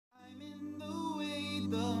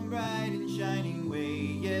bright and shining way.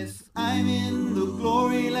 Yes, I'm in the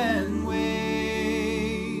glory land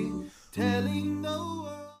way, telling the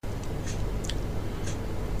world.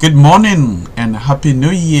 Good morning and Happy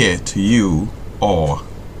New Year to you all.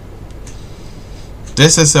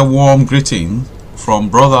 This is a warm greeting from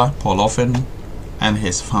Brother Paul Offen and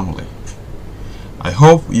his family. I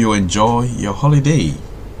hope you enjoy your holiday,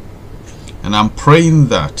 and I'm praying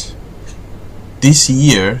that this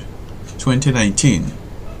year 2019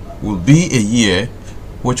 will be a year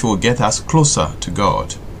which will get us closer to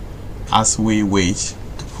God as we wait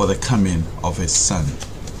for the coming of his Son.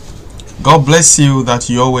 God bless you that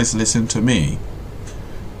you always listen to me,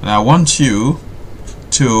 and I want you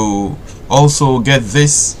to also get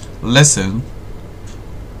this lesson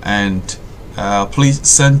and please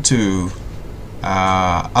send to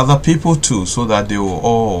other people too, so that they will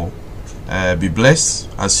all be blessed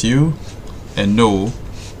as you and know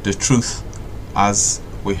the truth as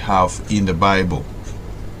we have in the Bible.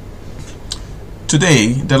 Today,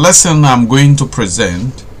 the lesson I'm going to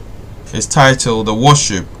present is titled The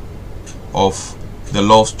Worship of the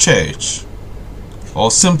Lost Church,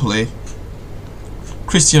 or simply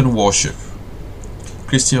Christian worship.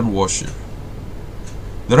 Christian worship.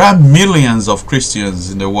 There are millions of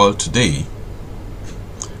Christians in the world today,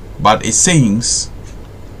 but it seems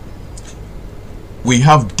we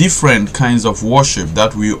have different kinds of worship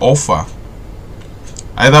that we offer.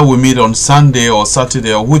 Either we meet on Sunday or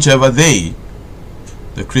Saturday or whichever day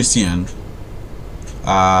the Christian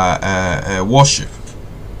worship.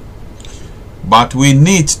 But we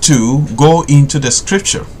need to go into the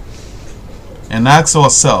scripture and ask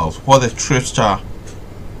ourselves what the scripture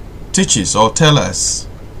teaches or tells us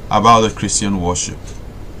about the Christian worship.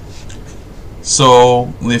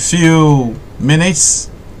 So in a few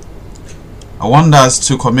minutes, I want us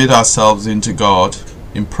to commit ourselves into God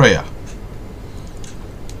in prayer.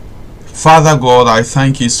 Father God, I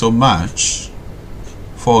thank you so much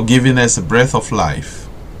for giving us a breath of life,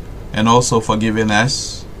 and also for giving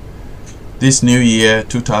us this new year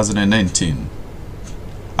 2019.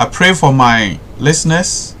 I pray for my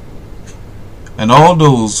listeners and all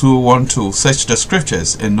those who want to search the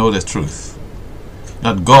scriptures and know the truth,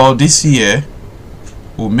 that God this year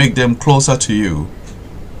will make them closer to you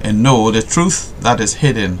and know the truth that is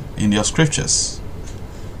hidden in your scriptures,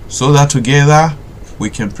 so that together we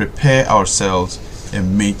can prepare ourselves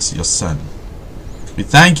and meet your Son. We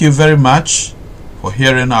thank you very much for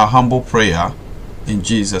hearing our humble prayer in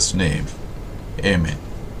Jesus' name. Amen.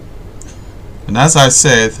 And as I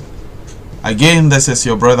said, again, this is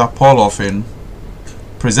your brother Paul Offen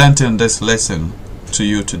presenting this lesson to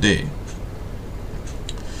you today.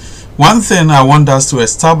 One thing I want us to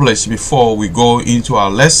establish before we go into our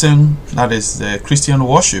lesson, that is the Christian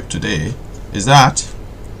worship today, is that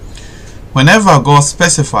whenever God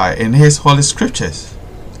specifies in his holy scriptures,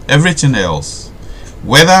 everything else,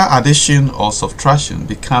 whether addition or subtraction,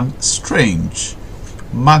 becomes strange.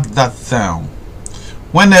 Mark that down.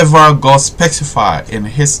 Whenever God specifies in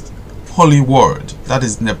his holy word, that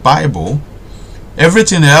is in the Bible,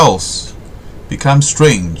 everything else becomes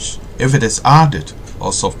strange if it is added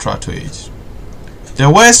or subtract to it. The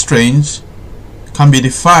word strange can be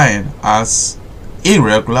defined as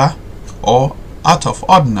irregular or out of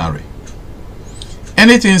ordinary.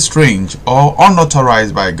 Anything strange or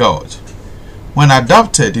unauthorized by God, when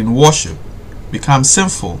adopted in worship, becomes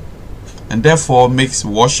sinful and therefore makes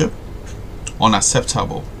worship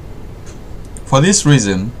unacceptable. For this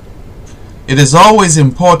reason, it is always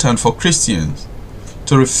important for Christians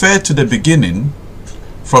to refer to the beginning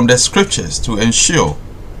from the scriptures to ensure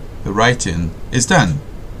the writing is done.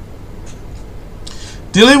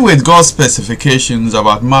 Dealing with God's specifications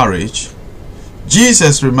about marriage,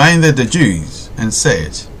 Jesus reminded the Jews and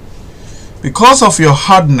said, "Because of your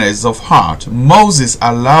hardness of heart, Moses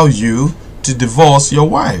allowed you to divorce your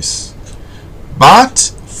wives.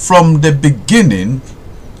 But from the beginning,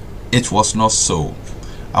 it was not so."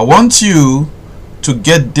 I want you to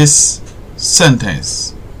get this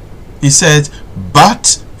sentence. He said,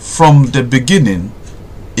 "But from the beginning,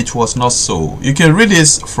 it was not so." You can read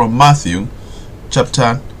this from Matthew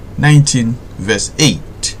chapter 19, verse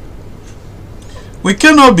 8. We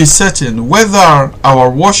cannot be certain whether our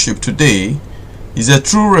worship today is a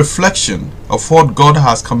true reflection of what God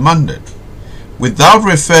has commanded, without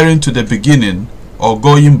referring to the beginning or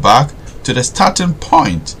going back to the starting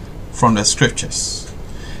point from the scriptures.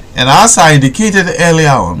 And as I indicated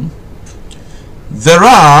earlier on, there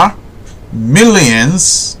are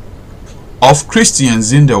millions of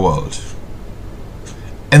Christians in the world,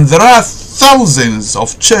 and there are thousands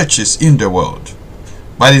of churches in the world,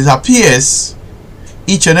 but it appears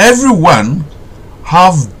each and every one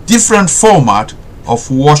have different format of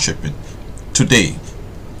worshiping today.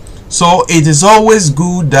 So it is always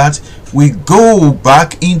good that we go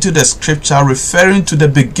back into the scripture referring to the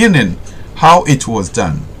beginning, how it was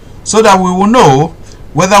done, so that we will know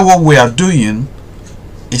whether what we are doing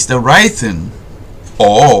is the right thing,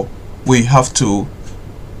 or we have to,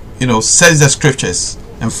 search the scriptures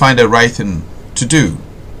and find the right thing to do.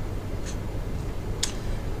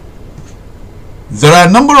 There are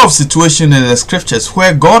a number of situations in the scriptures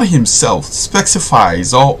where God himself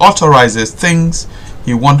specifies or authorizes things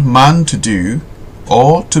he wants man to do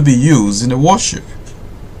or to be used in the worship.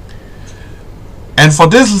 And for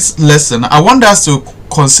this lesson, I want us to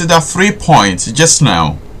consider 3 points just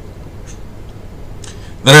now.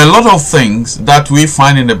 There are a lot of things that we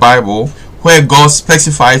find in the Bible where God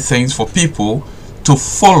specifies things for people to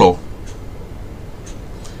follow.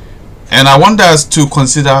 And I want us to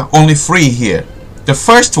consider only 3 here. The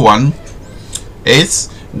first one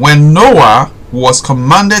is when Noah was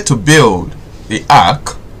commanded to build the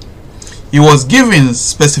ark, he was given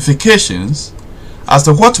specifications as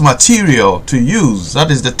to what material to use, that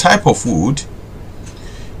is the type of wood,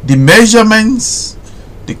 the measurements,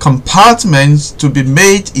 the compartments to be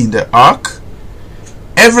made in the ark,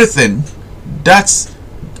 everything that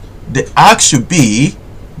the ark should be,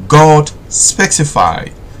 God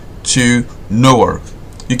specified to Noah.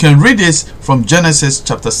 You can read this from Genesis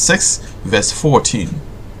chapter 6 verse 14.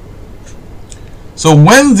 So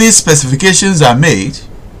when these specifications are made,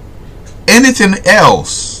 anything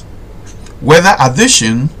else, whether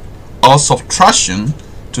addition or subtraction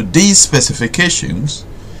to these specifications,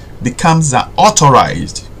 becomes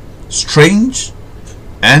unauthorized, strange,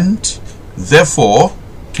 and therefore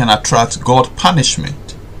can attract God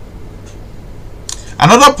punishment.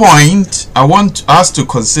 Another point I want us to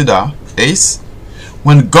consider is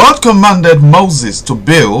when God commanded Moses to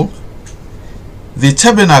build the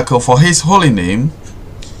tabernacle for his holy name,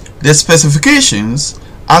 the specifications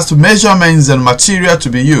as to measurements and material to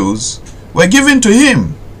be used were given to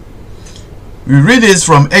him. We read this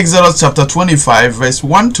from Exodus chapter 25 verse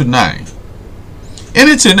 1 to 9.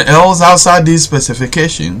 Anything else outside this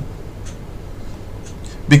specification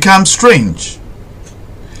becomes strange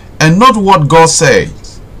and not what God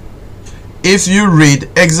says. If you read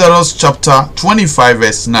Exodus chapter 25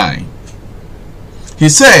 verse 9, he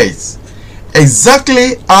says,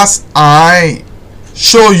 exactly as I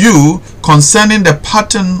show you concerning the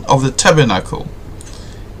pattern of the tabernacle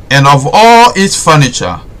and of all its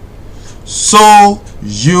furniture, so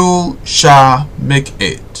you shall make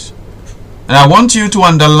it. And I want you to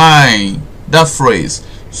underline that phrase,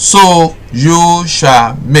 so you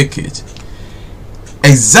shall make it.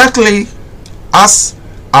 Exactly as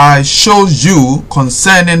I show you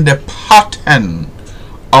concerning the pattern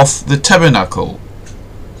of the tabernacle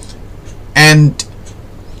and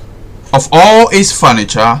of all its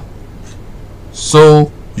furniture,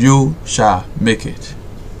 so you shall make it.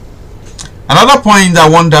 Another point I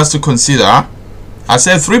want us to consider, I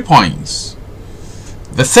said 3 points.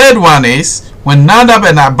 The third one is when Nadab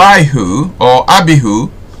and Abihu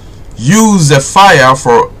used the fire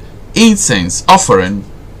for incense offering,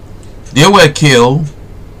 they were killed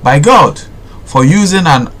by God for using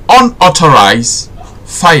an unauthorized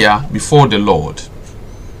fire before the Lord.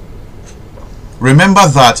 Remember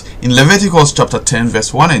that in Leviticus chapter 10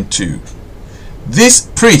 verse 1 and 2, these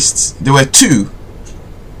priests, there were 2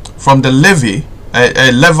 from the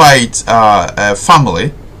Levite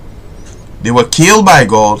family, they were killed by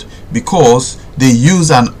God because they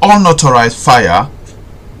used an unauthorized fire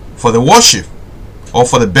for the worship or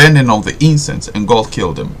for the burning of the incense, and God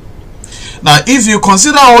killed them. Now, if you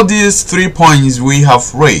consider all these 3 points we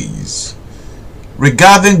have raised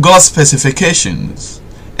regarding God's specifications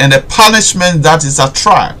and the punishment that is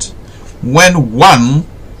attracted when one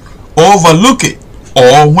overlook it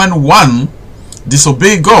or when one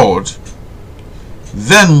disobey God,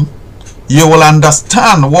 then you will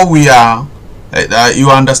understand what we are. You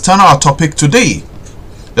understand our topic today.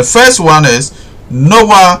 The first one is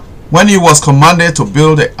Noah, when he was commanded to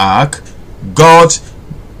build the ark, God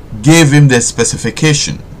gave him the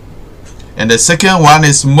specification. And the second one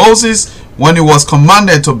is Moses, when he was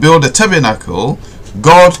commanded to build the tabernacle,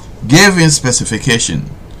 God gave him specification.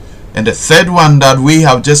 And the third one that we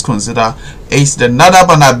have just considered is the Nadab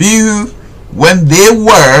and Abihu, when they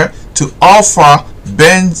were to offer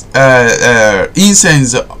burnt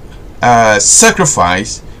incense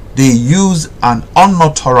sacrifice, they used an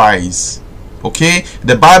unauthorized. Okay,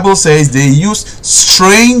 the Bible says they used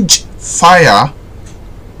strange fire,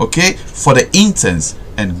 okay, for the incense,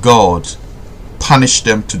 and God punished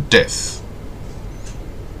them to death.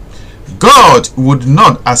 God would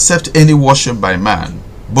not accept any worship by man,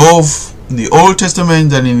 both in the Old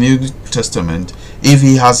Testament and in the New Testament, if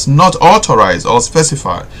he has not authorized or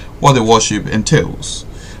specified what the worship entails.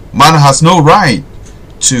 Man has no right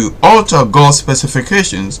to alter God's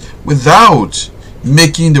specifications without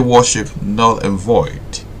making the worship null and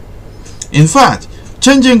void. In fact,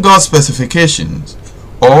 changing God's specifications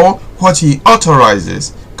or what he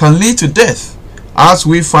authorizes can lead to death, as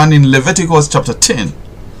we find in Leviticus chapter 10,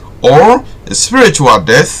 or a spiritual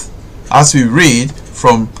death, as we read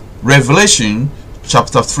from Revelation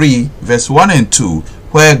chapter 3 verse 1 and 2,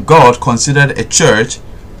 where God considered a church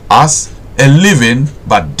as a living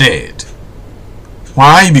but dead.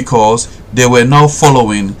 Why? Because they were not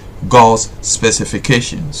following God's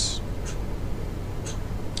specifications.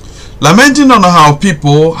 Lamenting on how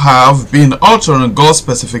people have been altering God's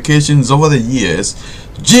specifications over the years,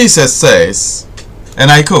 Jesus says,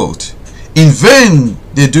 and I quote, "In vain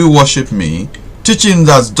they do worship me, teaching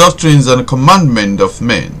as doctrines and commandment of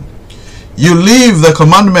men. You leave the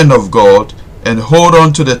commandment of God and hold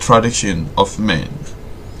on to the tradition of men."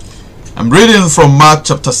 I'm reading from Mark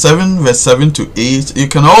chapter 7 verse 7 to 8. You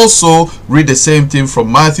can also read the same thing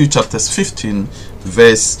from Matthew chapter 15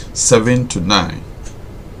 verse 7 to 9.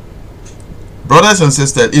 Brothers and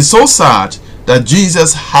sisters, it's so sad that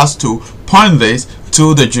Jesus has to point this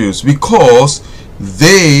to the Jews, because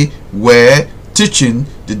they were teaching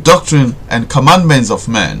the doctrine and commandments of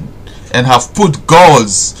men and have put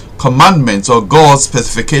God's commandments or God's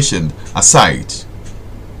specification aside.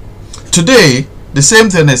 Today, the same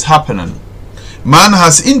thing is happening. Man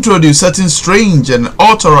has introduced certain strange and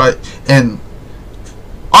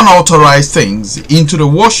unauthorized things into the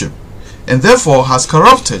worship, and therefore has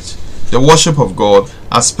corrupted the worship of God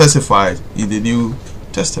as specified in the New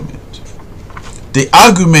Testament. The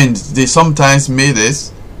argument they sometimes made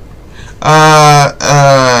is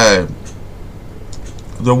the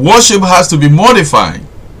worship has to be modified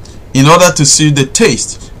in order to suit the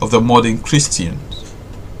taste of the modern Christians.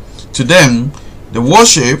 To them, the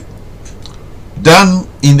worship done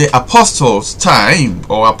in the apostles' time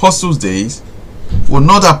or apostles' days will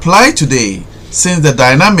not apply today, since the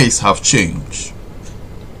dynamics have changed.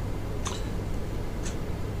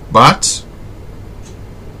 But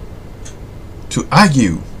to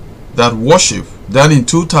argue that worship done in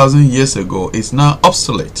 2000 years ago is now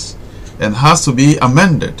obsolete and has to be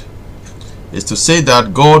amended is to say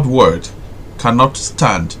that God's word cannot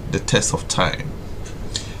stand the test of time.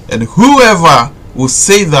 And whoever will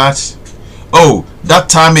say that, oh, that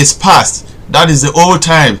time is past, that is the old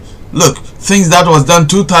time, look, things that was done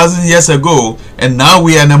 2000 years ago and now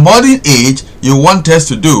we are in a modern age, you want us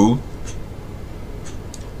to do,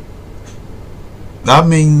 that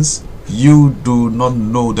means you do not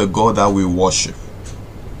know the God that we worship.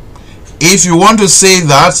 If you want to say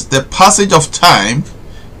that the passage of time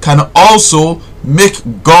can also make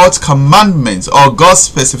God's commandments or God's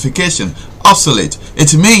specification obsolete,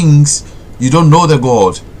 it means you don't know the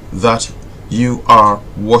God that you are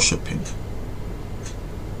worshiping.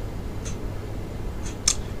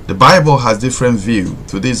 The Bible has different view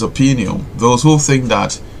to this opinion. Those who think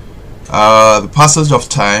that the passage of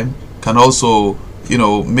time can also,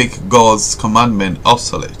 make God's commandment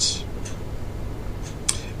obsolete.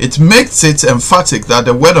 It makes it emphatic that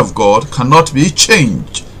the word of God cannot be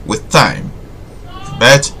changed with time,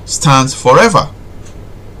 but stands forever.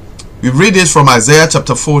 We read it from Isaiah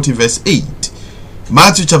chapter 40 verse 8,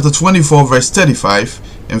 Matthew chapter 24 verse 35,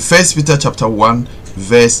 and 1 Peter chapter 1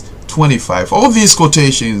 verse 25. All these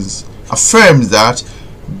quotations affirm that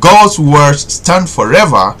God's word stands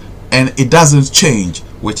forever and it doesn't change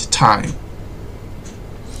with time.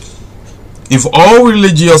 If all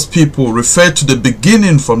religious people refer to the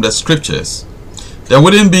beginning from the scriptures, there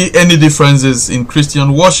wouldn't be any differences in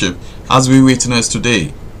Christian worship as we witness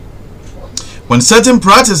today. When certain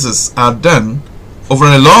practices are done over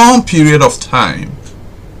a long period of time,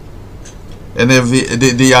 and if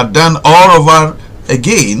they are done all over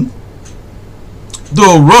again,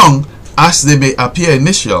 though wrong as they may appear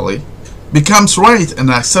initially, becomes right and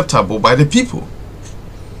acceptable by the people.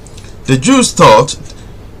 The Jews thought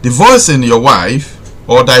divorcing your wife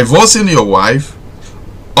other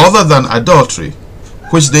than adultery,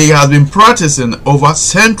 which they had been practicing over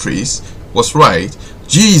centuries, was right.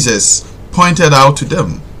 Jesus pointed out to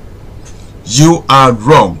them, you are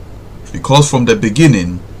wrong, because from the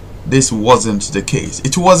beginning this wasn't the case.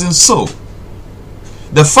 It wasn't so.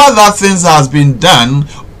 The fact that things has been done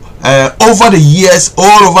over the years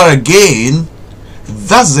all over again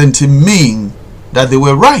doesn't mean that they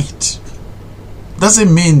were right.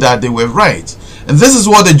 Doesn't mean that they were right. And this is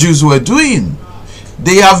what the Jews were doing.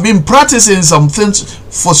 They have been practicing some things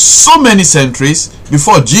for so many centuries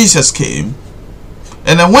before Jesus came.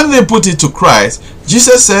 And then when they put it to Christ,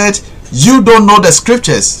 Jesus said, you don't know the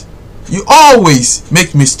scriptures. You always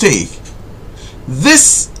make mistake.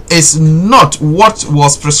 This is not what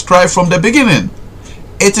was prescribed from the beginning.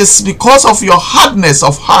 It is because of your hardness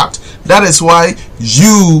of heart. That is why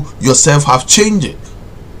you yourself have changed it.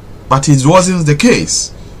 But it wasn't the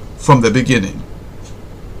case from the beginning.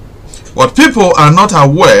 What people are not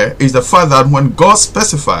aware is the fact that when God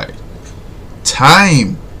specified,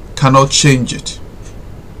 time cannot change it.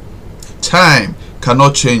 Time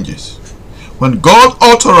cannot change it. When God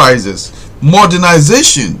authorizes,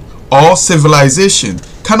 modernization or civilization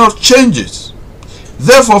cannot change it.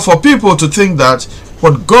 Therefore, for people to think that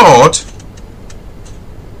what God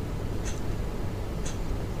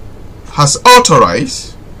has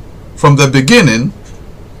authorized from the beginning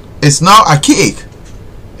is now archaic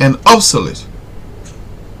and obsolete,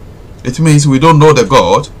 it means we don't know the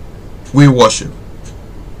God we worship.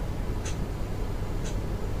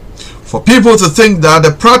 For people to think that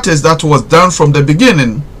the practice that was done from the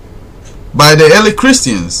beginning by the early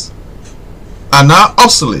Christians are now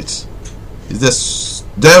obsolete is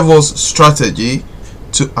the devil's strategy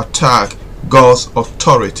to attack God's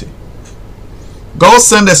authority. God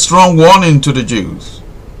sent a strong warning to the Jews.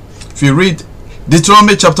 If you read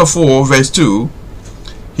Deuteronomy chapter 4 verse 2,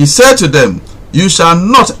 he said to them, you shall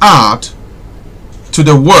not add to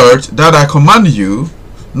the word that I command you,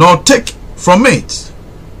 nor take from it,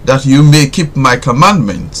 that you may keep my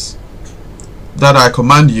commandments that I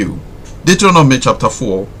command you. Deuteronomy chapter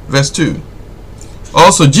 4 verse 2.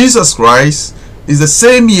 Also, Jesus Christ is the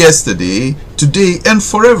same yesterday, today, and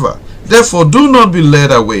forever. Therefore, do not be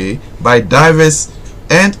led away by diverse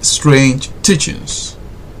and strange teachings.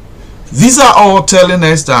 These are all telling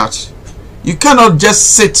us that you cannot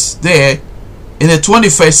just sit there in the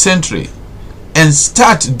 21st century and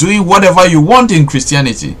start doing whatever you want in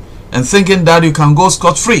Christianity and thinking that you can go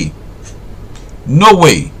scot-free. No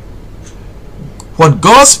way. What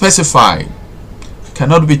God specified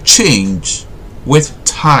cannot be changed with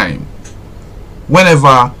time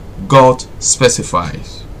whenever God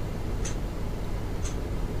specifies.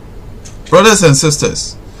 Brothers and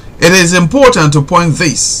sisters, it is important to point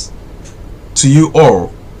this to you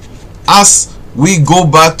all as we go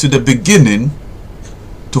back to the beginning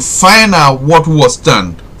to find out what was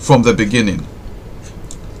done from the beginning.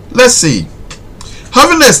 Let's see.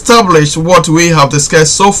 Having established what we have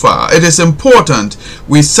discussed so far, it is important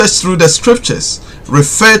we search through the scriptures,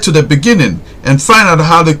 refer to the beginning, and find out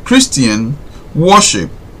how the Christian worship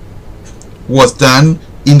was done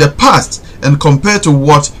in the past and compare to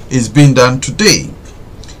what is being done today.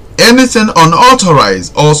 Anything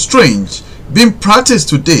unauthorized or strange being practiced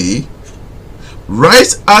today,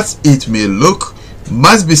 right as it may look,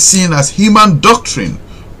 must be seen as human doctrine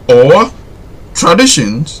or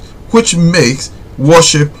traditions which makes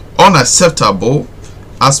worship unacceptable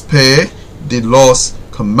as per the law's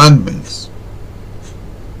commandments.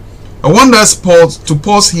 I want us to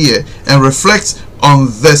pause here and reflect on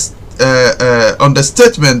this on the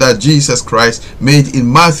statement that Jesus Christ made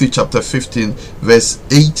in Matthew chapter 15 verse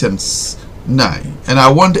 8 and 9. And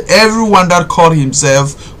I want everyone that called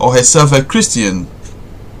himself or herself a Christian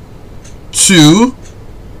to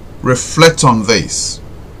reflect on this.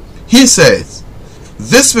 He says,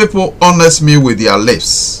 these people honors me with their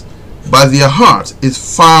lips, but their heart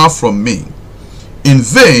is far from me. In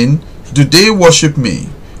vain do they worship me,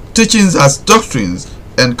 teachings as doctrines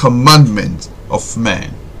and commandments of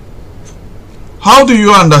men. How do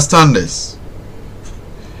you understand this?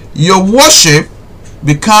 Your worship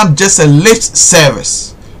becomes just a lip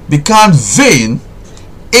service, becomes vain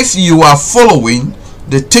if you are following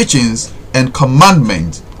the teachings and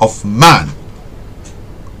commandments of man.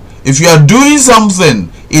 If you are doing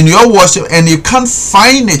something in your worship and you can't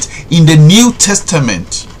find it in the New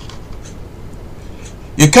Testament,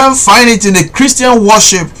 you can't find it in the Christian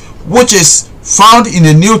worship which is found in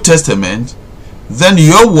the New Testament, then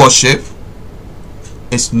your worship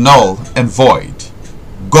is null and void.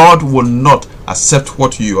 God will not accept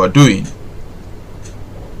what you are doing.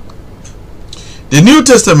 The New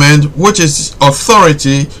Testament, which is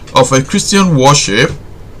authority of a Christian worship,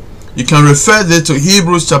 you can refer there to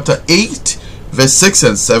Hebrews chapter 8 verse 6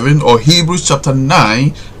 and 7, or Hebrews chapter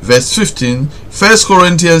 9 verse 15, 1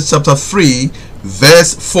 Corinthians chapter 3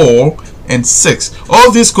 verse 4 and 6.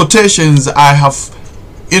 All these quotations I have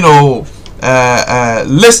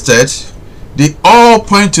listed, they all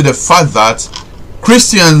point to the fact that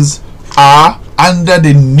Christians are under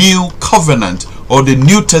the new covenant or the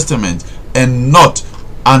New Testament and not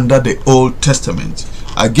under the Old Testament.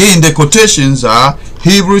 Again, the quotations are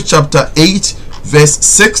Hebrews chapter 8 verse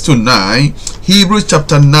 6 to 9, Hebrews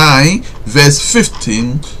chapter 9 verse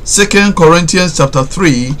 15, 2 Corinthians chapter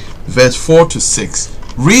 3 verse 4 to 6.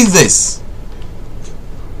 Read this.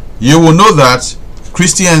 You will know that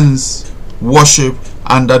Christians worship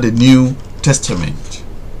under the New Testament.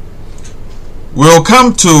 We'll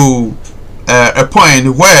come to a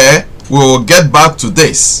point where we will get back to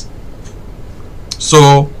this.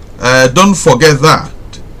 So don't forget that.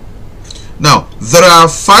 Now, there are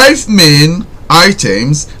 5 main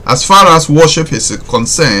items as far as worship is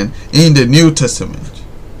concerned in the New Testament.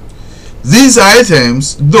 These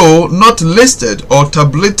items, though not listed or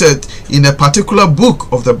tabulated in a particular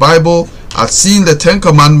book of the Bible, as seen the 10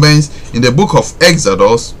 Commandments in the book of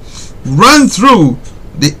Exodus, run through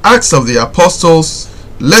the Acts of the Apostles,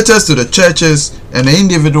 letters to the churches, and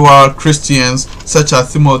individual Christians such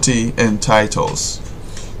as Timothy and Titus.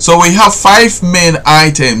 So we have 5 main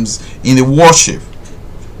items in the worship,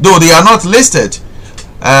 though they are not listed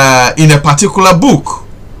in a particular book.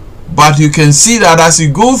 But you can see that as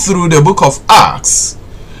you go through the book of Acts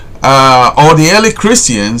or the early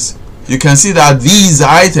Christians, you can see that these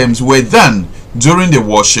items were done during the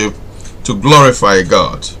worship to glorify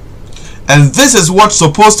God. And this is what's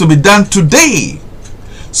supposed to be done today.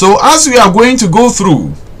 So as we are going to go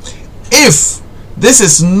through, if this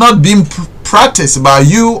is not being practiced by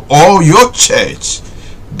you or your church,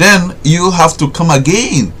 then you have to come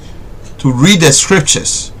again to read the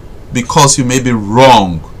scriptures, because you may be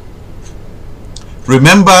wrong.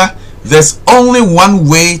 Remember, there's only one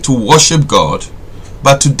way to worship God,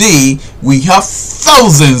 but today we have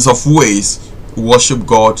thousands of ways to worship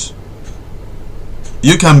God.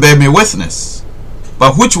 You can bear me witness,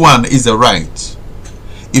 but which one is the right?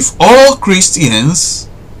 If all Christians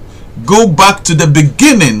go back to the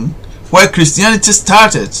beginning where Christianity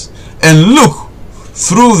started and look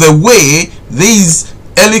through the way these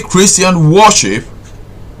early Christians worship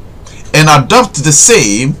and adopt the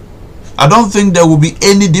same, I don't think there will be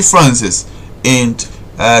any differences in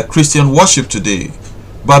Christian worship today.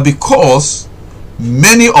 But because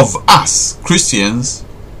many of us Christians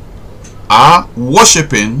are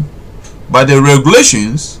worshiping by the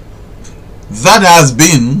regulations that has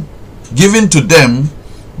been given to them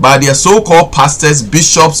by their so-called pastors,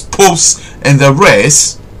 bishops, popes, and the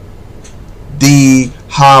rest, they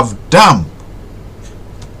have dumped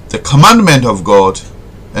the commandment of God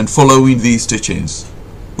and following these teachings,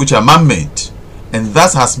 which are man-made, and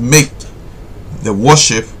that has made the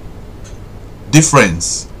worship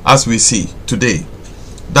difference as we see today.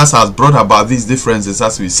 That has brought about these differences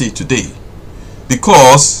as we see today,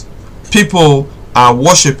 because people are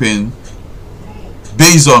worshiping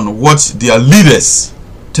based on what their leaders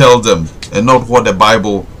tell them and not what the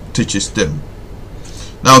Bible teaches them.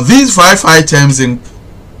 Now, these 5 items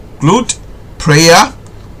include prayer,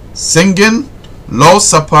 singing, Lord's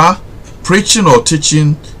Supper, preaching or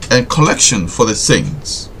teaching, and collection for the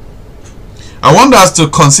saints. I want us to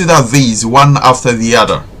consider these one after the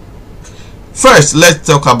other. First, let's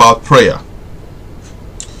talk about prayer.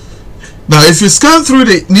 Now, if you scan through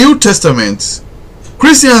the New Testament,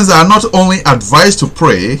 Christians are not only advised to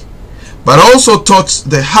pray, but also taught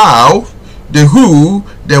the how, the who,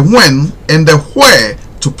 the when, and the where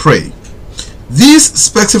to pray. These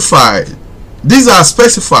are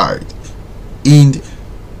specified in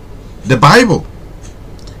the Bible,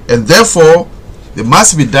 and therefore they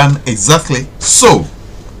must be done exactly so.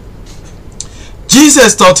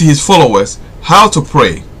 Jesus taught his followers how to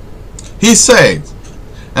pray. He said,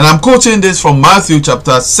 and I'm quoting this from Matthew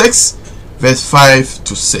chapter 6 verse 5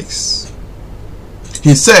 to 6.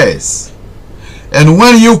 He says, "And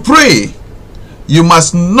when you pray, you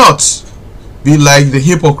must not be like the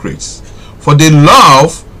hypocrites, for they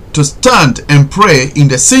love to stand and pray in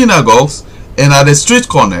the synagogues and at the street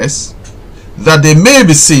corners, that they may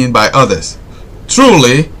be seen by others.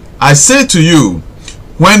 Truly, I say to you,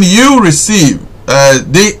 when you receive,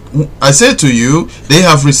 they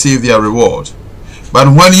have received their reward. But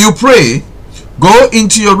when you pray, go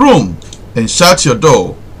into your room and shut your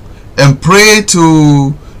door, and pray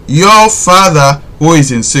to your Father who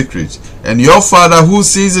is in secret, and your Father who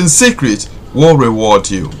sees in secret will reward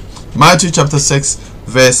you." Matthew chapter 6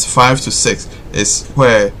 verse 5 to 6 is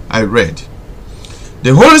where I read.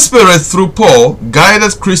 The Holy Spirit through Paul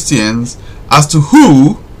guided Christians as to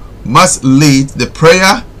who must lead the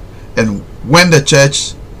prayer and when the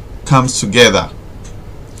church comes together.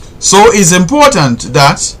 So it's important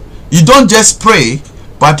that you don't just pray,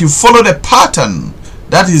 but you follow the pattern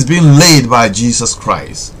that is being laid by Jesus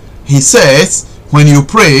Christ. He says, when you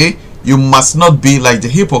pray, you must not be like the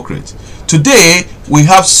hypocrite. Today we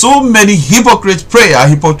have so many hypocrite prayers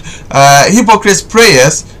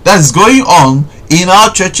that is going on in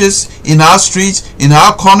our churches, in our streets, in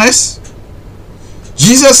our corners.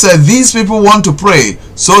 Jesus said these people want to pray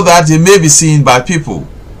so that they may be seen by people.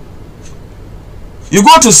 You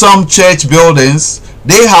go to some church buildings,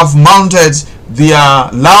 they have mounted their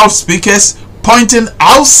loudspeakers pointing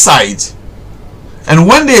outside, and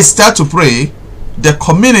when they start to pray, the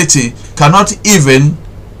community cannot even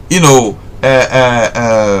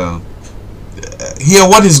hear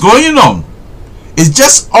what is going on. It's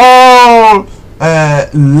just all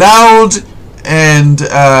loud and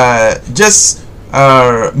just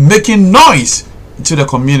making noise to the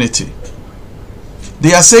community.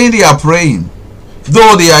 They are saying they are praying,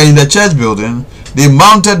 though they are in the church building. They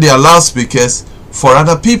mounted their loudspeakers for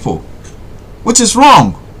other people, which is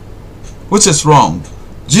wrong.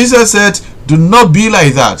 Jesus said, do not be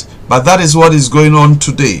like that, but that is what is going on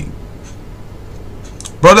today.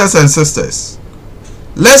 Brothers and sisters,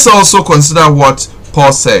 let's also consider what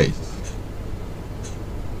Paul said.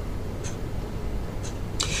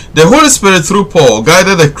 The Holy Spirit through Paul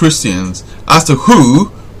guided the Christians as to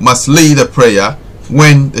who must lead a prayer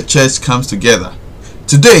when the church comes together.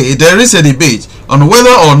 Today, there is a debate on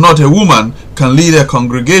whether or not a woman can lead a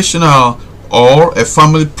congregational or a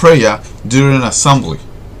family prayer during assembly.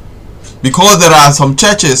 Because there are some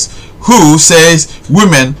churches who says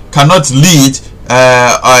women cannot lead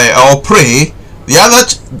or pray.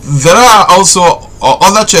 There are also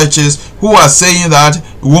other churches who are saying that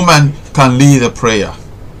women can lead a prayer.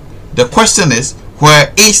 The question is,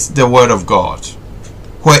 where is the word of God?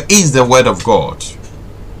 Where is the word of God?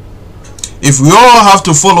 If we all have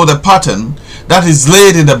to follow the pattern that is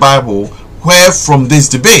laid in the Bible, where from this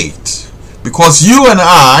debate? Because you and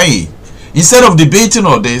I, instead of debating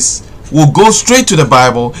all this, will go straight to the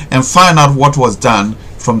Bible and find out what was done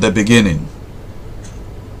from the beginning.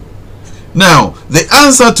 Now, the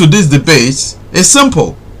answer to this debate is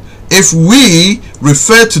simple. If we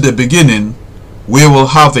refer to the beginning, we will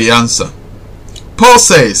have the answer. Paul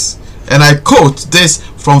says, and I quote this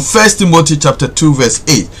from 1 Timothy chapter 2 verse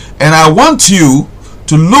 8, and I want you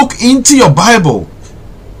to look into your Bible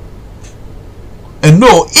and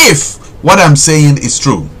know if what I'm saying is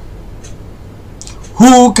true.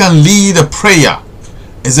 Who can lead a prayer?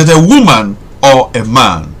 Is it a woman or a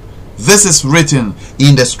man? This is written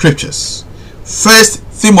in the scriptures. 1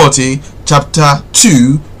 Timothy chapter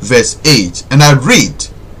 2 verse 8, and I read,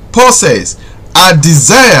 Paul says, I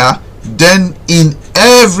desire then in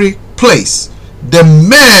every place the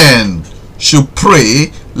men should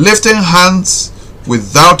pray, lifting hands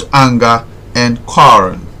without anger and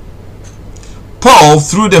quarreling. Paul,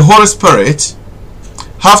 through the Holy Spirit,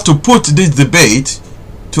 have to put this debate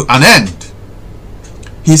to an end.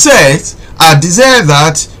 He says, I desire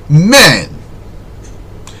that men,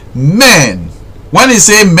 when he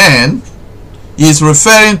says men, he is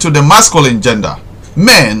referring to the masculine gender.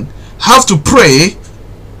 Men have to pray,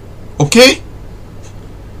 okay,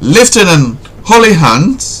 lifting in holy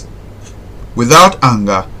hands without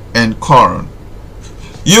anger and quarrel.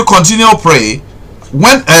 You continue pray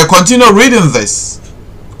continue reading this,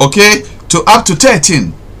 okay, to up to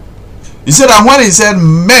 13. He said, and when he said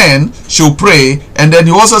men should pray, and then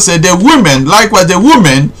he also said the women, likewise the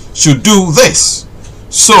women should do this.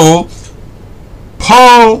 So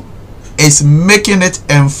Paul is making it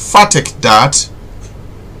emphatic that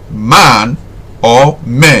man or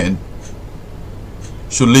men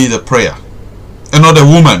should lead a prayer and not a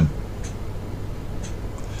woman.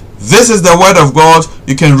 This is the word of God.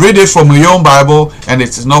 You can read it from your own Bible, and it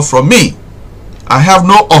is not from me. I have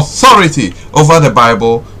no authority over the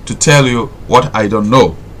Bible to tell you what I don't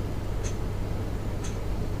know.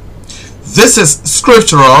 This is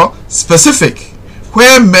scriptural specific,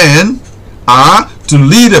 where men are to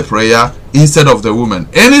lead a prayer instead of the woman.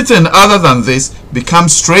 Anything other than this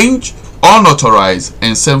becomes strange, unauthorized,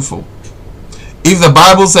 and sinful. If the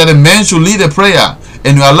Bible said a man should lead a prayer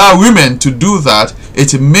and you allow women to do that,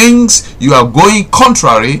 it means you are going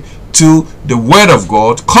contrary to the word of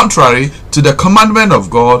God, contrary to the commandment of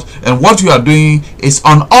God, and what you are doing is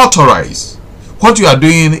unauthorized. What you are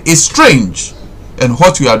doing is strange, and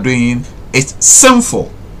what you are doing is sinful,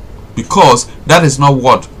 because that is not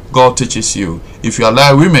what God teaches you if you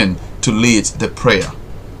allow women to lead the prayer.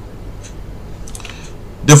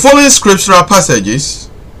 The following scriptural passages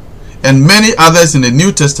and many others in the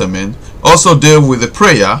New Testament also deal with the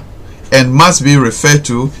prayer and must be referred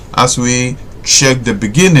to as we check the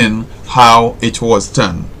beginning, how it was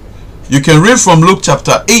done. You can read from Luke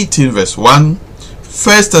chapter 18 verse 1, 1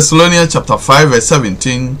 Thessalonians chapter 5 verse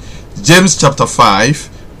 17, James chapter 5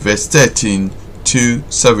 verse 13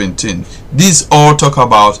 2:17. These all talk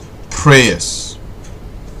about prayers.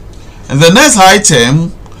 And the next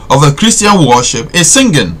item of a Christian worship is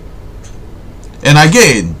singing. And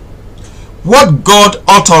again, what God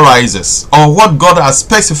authorizes or what God has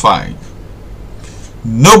specified,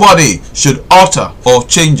 nobody should alter or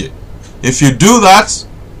change it. If you do that,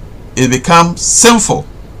 it becomes sinful.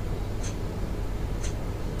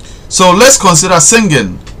 So let's consider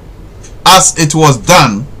singing as it was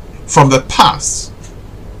done from the past.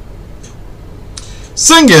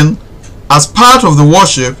 Singing as part of the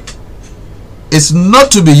worship is not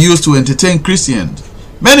to be used to entertain Christians.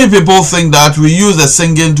 Many people think that we use the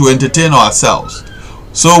singing to entertain ourselves.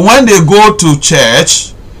 So when they go to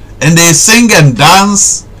church and they sing and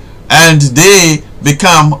dance and they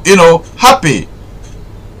become, happy.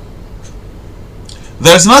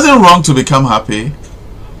 There's nothing wrong to become happy,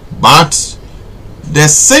 but the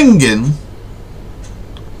singing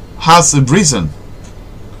has a reason.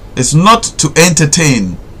 It's not to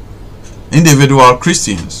entertain individual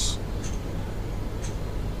Christians.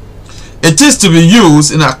 It is to be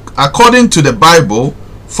used according to the Bible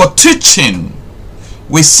for teaching.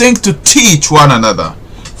 We sing to teach one another,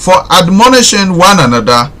 for admonishing one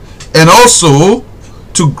another, and also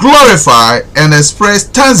to glorify and express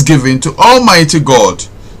thanksgiving to Almighty God,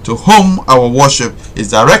 to whom our worship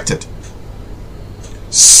is directed.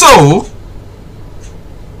 So,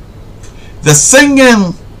 the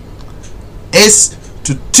singing is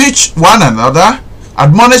to teach one another,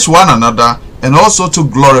 admonish one another, and also to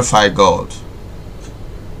glorify God.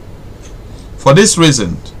 For this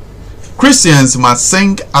reason, Christians must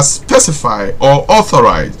sing as specified or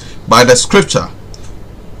authorized by the scripture,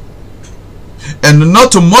 and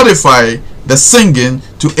not to modify the singing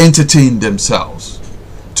to entertain themselves.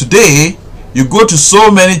 Today, you go to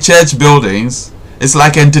so many church buildings, it's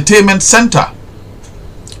like an entertainment center.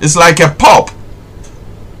 It's like a pub.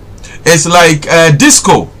 It's like a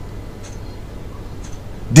disco.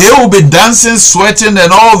 They will be dancing, sweating,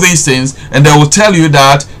 and all these things, and they will tell you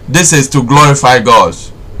that this is to glorify God.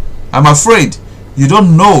 I'm afraid you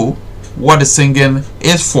don't know what the singing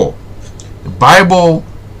is for. The Bible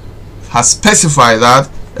has specified that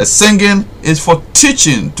the singing is for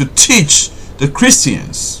teaching, to teach the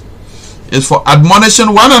Christians. It's for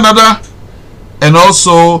admonishing one another, and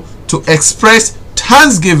also to express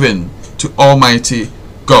thanksgiving to Almighty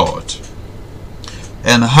God.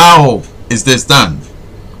 And how is this done?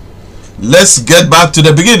 Let's get back to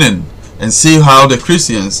the beginning and see how the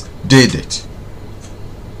Christians did it.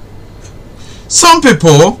 Some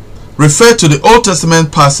people refer to the Old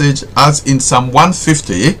Testament passage as in Psalm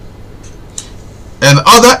 150 and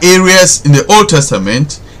other areas in the Old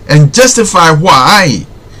Testament and justify why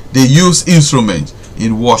they use instruments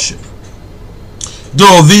in worship.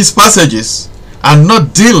 Though these passages are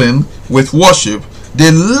not dealing with worship,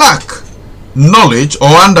 they lack knowledge or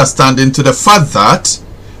understanding to the fact that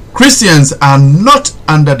Christians are not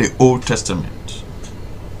under the Old Testament.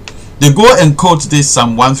 They go and quote this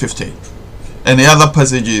Psalm 150 and the other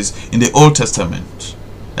passages in the Old Testament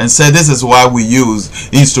and say this is why we use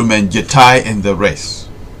instrument, guitar, and the rest.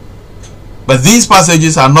 But these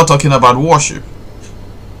passages are not talking about worship.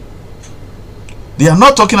 They are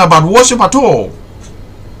not talking about worship at all.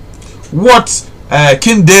 What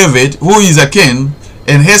King David, who is a king,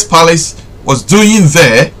 in his palace was doing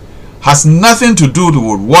there has nothing to do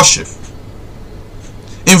with worship.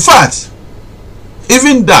 In fact,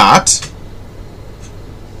 even that,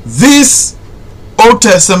 this Old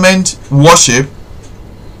Testament worship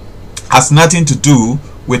has nothing to do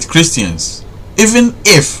with Christians. Even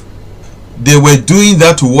if they were doing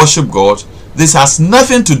that to worship God, this has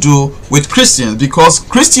nothing to do with Christians, because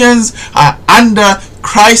Christians are under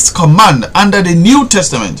Christ's command, under the New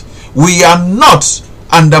Testament. We are not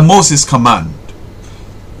under Moses' command.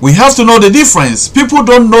 We have to know the difference. People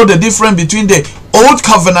don't know the difference between the Old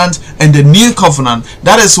Covenant and the New Covenant.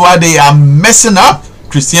 That is why they are messing up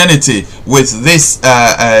Christianity with this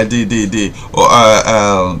the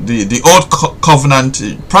Old Covenant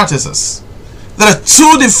practices. There are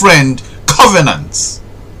two different covenants,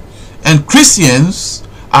 and Christians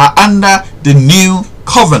are under the New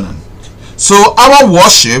Covenant. So our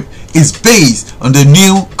worship is based on the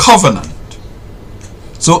New Covenant.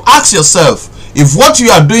 So ask yourself, if what you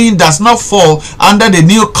are doing does not fall under the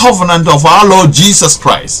New Covenant of our Lord Jesus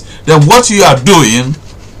Christ, then what you are doing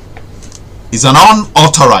is an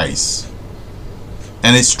unauthorized,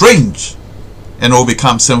 and it's strange, and will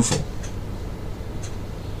become sinful.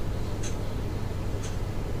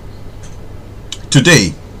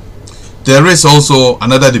 Today, there is also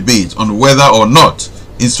another debate on whether or not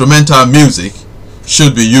instrumental music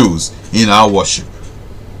should be used in our worship.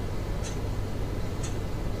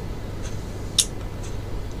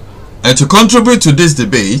 And to contribute to this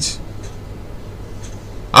debate,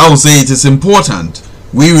 I would say it is important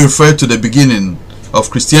we refer to the beginning of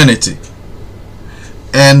Christianity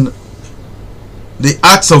and the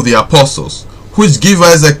Acts of the Apostles, which give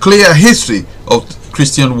us a clear history of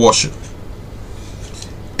Christian worship.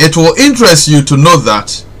 It will interest you to know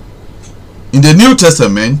that in the New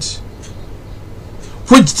Testament,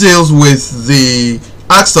 which deals with the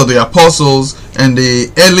Acts of the Apostles and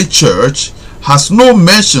the early church, has no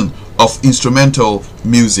mention of instrumental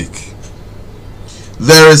music.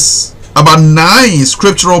 There is about 9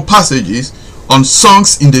 scriptural passages on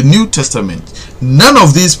songs in the New Testament. None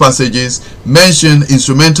of these passages mention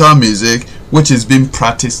instrumental music, which is being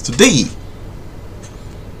practiced today.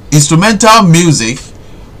 Instrumental music,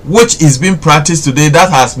 which is being practiced today, that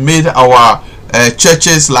has made our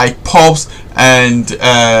churches like pubs and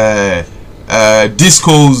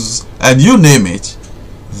discos and you name it,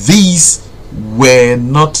 these were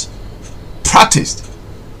not practiced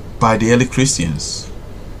by the early Christians.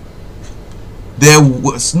 There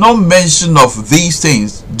was no mention of these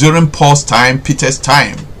things during Paul's time, Peter's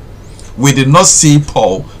time. We did not see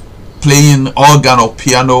Paul playing organ or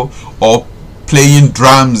piano or playing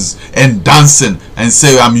drums and dancing and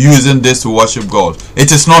say, I'm using this to worship God.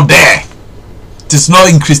 It is not there. It is not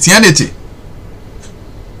in Christianity.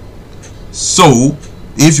 So,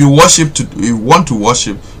 if you want to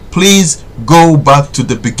worship, please go back to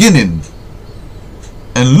the beginning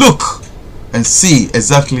and look and see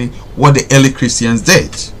exactly what the early Christians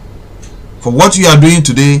did. For what you are doing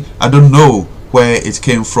today, I don't know where it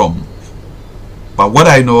came from. But what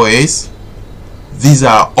I know is, these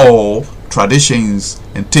are all traditions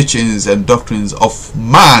and teachings and doctrines of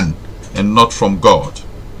man and not from God.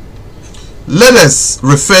 Let us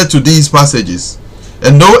refer to these passages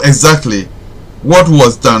and know exactly what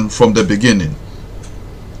was done from the beginning.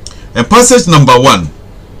 And passage number 1,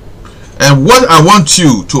 and what I want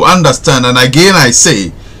you to understand, and again I say,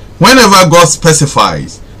 whenever God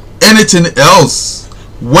specifies anything else,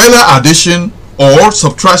 whether addition or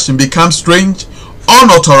subtraction becomes strange,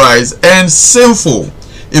 unauthorized, and sinful.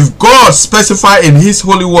 If God specifies in His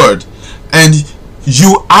holy word and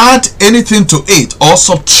you add anything to it or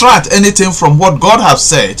subtract anything from what God has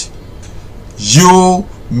said, you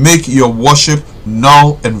make your worship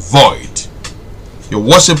null and void. Your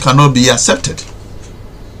worship cannot be accepted.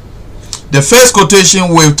 The first quotation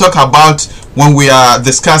we'll talk about when we are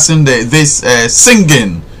discussing this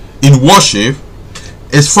singing in worship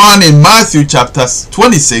is found in Matthew chapter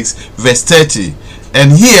 26 verse 30.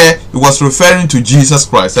 And here it was referring to Jesus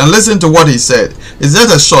Christ. And listen to what he said. It's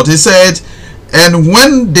just a short. He said, and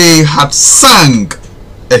when they had sung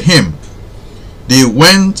a hymn, they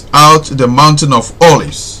went out the mountain of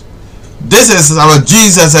Olives. This is our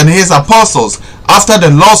Jesus and his apostles. After the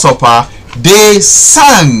Lord's Supper, they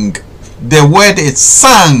sang. The word is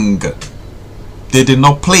sang. They did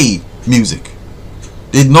not play music.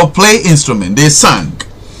 They did not play instrument. They sang.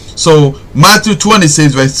 So Matthew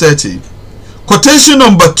 26 verse 30. Quotation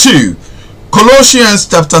number 2, Colossians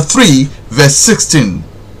chapter 3 verse 16.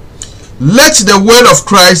 Let the word of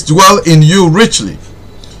Christ dwell in you richly,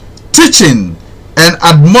 teaching and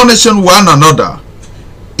admonishing one another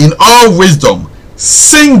in all wisdom,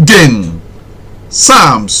 singing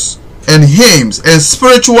psalms and hymns and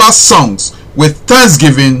spiritual songs with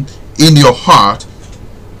thanksgiving in your heart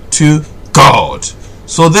to God.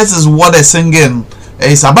 So this is what the singing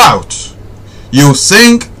is about. You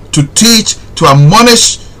sing to teach, to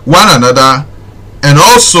admonish one another, and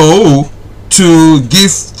also to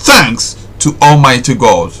give thanks to Almighty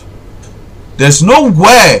God. There's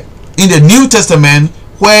nowhere in the New Testament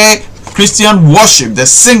where Christian worship, the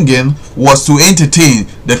singing, was to entertain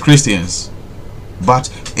the Christians,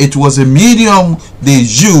 but it was a medium they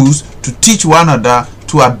used to teach one another,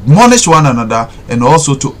 to admonish one another, and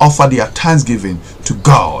also to offer their thanksgiving to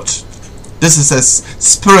God. This is a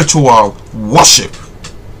spiritual worship,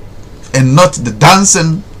 and not the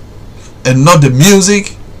dancing, and not the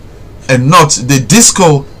music, and not the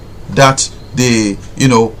disco that they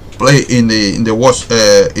play in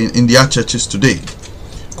their churches today.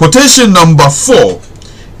 Quotation number 4,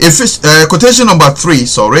 quotation number 3,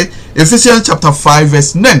 sorry, Ephesians chapter 5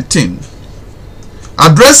 verse 19.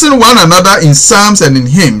 Addressing one another in psalms and in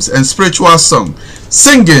hymns and spiritual song,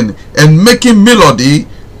 singing and making melody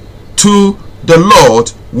to the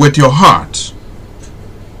Lord with your heart.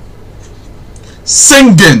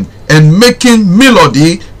 Singing and making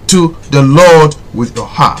melody to the Lord with your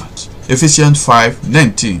heart. Ephesians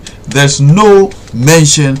 5:19. There's no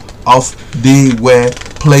mention of they were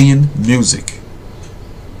playing music.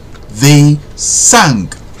 They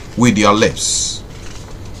sang with their lips.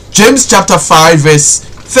 James chapter 5 verse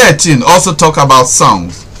 13 also talk about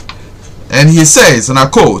songs. And he says, and I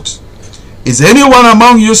quote, "Is anyone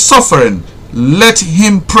among you suffering? Let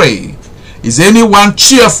him pray. Is anyone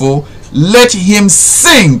cheerful? Let him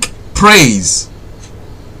sing praise."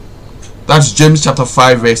 That's James chapter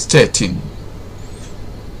 5 verse 13.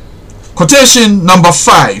 Quotation number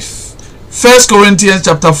 5. 1 Corinthians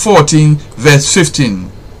chapter 14 verse 15.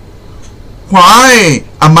 "Why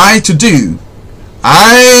am I to do?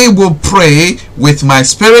 I will pray with my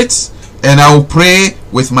spirit, and I will pray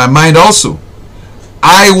with my mind also.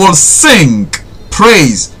 I will sing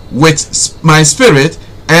praise with my spirit,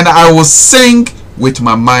 and I will sing with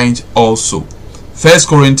my mind also." 1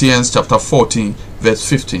 Corinthians chapter 14 verse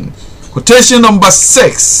 15. Quotation number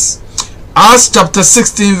 6. Acts chapter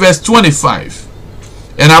 16 verse 25.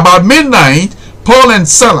 "And about midnight, Paul and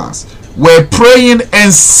Silas were praying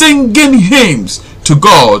and singing hymns to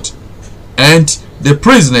God, and the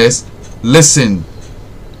prisoners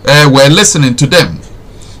were listening to them."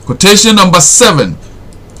 Quotation number 7.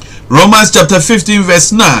 Romans chapter 15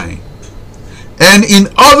 verse 9. "And in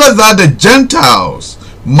order that the Gentiles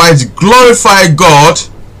might glorify God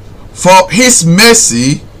for his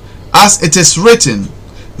mercy, as it is written,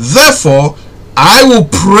 therefore I will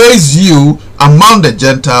praise you among the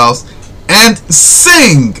Gentiles and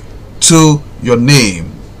sing to your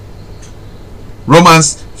name."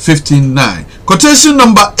 Romans 15:9. Quotation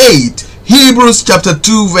number 8. Hebrews chapter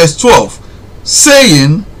 2 verse 12,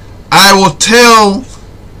 saying, "I will tell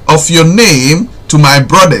of your name to my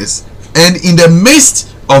brothers, and in the midst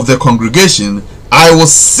of the congregation I will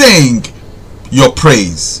sing your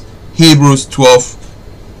praise." Hebrews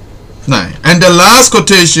 12:9. And the last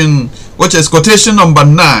quotation, which is quotation number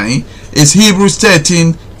 9, is Hebrews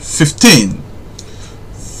 13:15.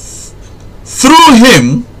 "Through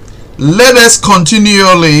him let us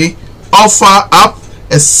continually offer up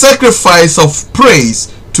a sacrifice of praise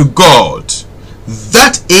to God,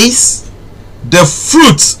 that is the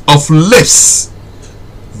fruit of lips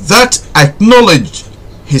that acknowledge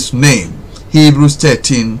his name." Hebrews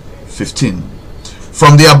 13:15.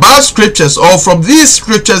 From the above scriptures, or from these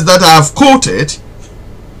scriptures that I have quoted,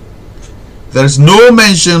 there is no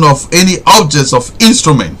mention of any objects of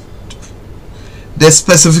instrument. The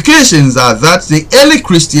specifications are that the early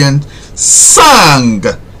Christians sang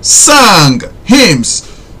hymns,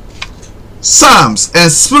 psalms,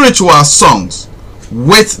 and spiritual songs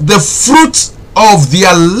with the fruit of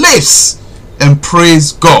their lips and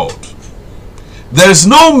praise God. There is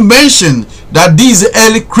no mention that these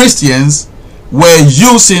early Christians were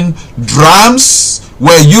using drums,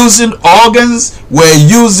 were using organs, were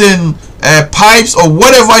using pipes, or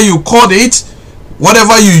whatever you call it,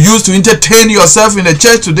 whatever you use to entertain yourself in the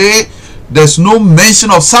church today. There's no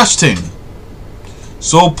mention of such thing.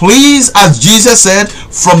 So please, as Jesus said,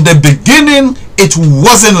 from the beginning it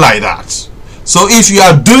wasn't like that. So if you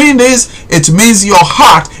are doing this, it means your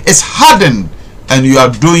heart is hardened and you are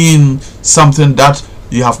doing something that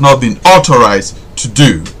you have not been authorized to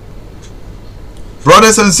do.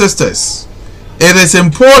 Brothers and sisters, it is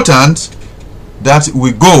important that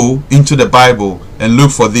we go into the Bible and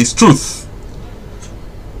look for this truth.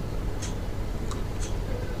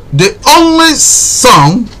 The only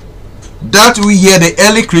song that we hear the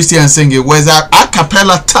early Christians singing was an a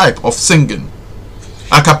cappella type of singing.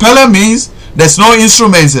 A cappella means there's no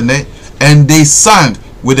instruments in it, and they sang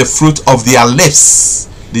with the fruit of their lips.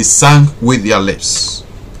 They sang with their lips.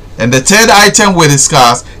 And the third item we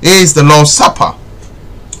discuss is the Lord's Supper.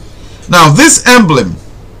 Now this emblem,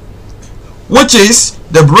 which is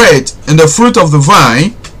the bread and the fruit of the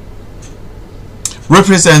vine,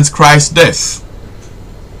 represents Christ's death.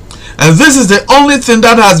 And this is the only thing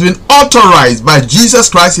that has been authorized by Jesus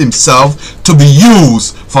Christ himself to be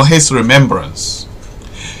used for his remembrance.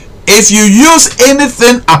 If you use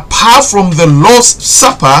anything apart from the Lord's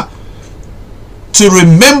Supper to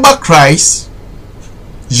remember Christ,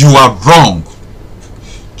 you are wrong.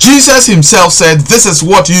 Jesus himself said, "This is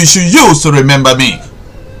what you should use to remember me."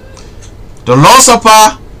 The Lord's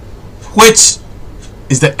Supper, which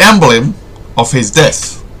is the emblem of his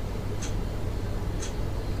death,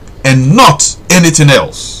 and not anything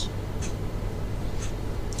else.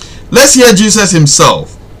 Let's hear Jesus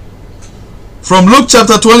himself from Luke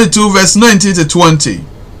chapter 22 verse 19 to 20.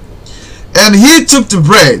 "And he took the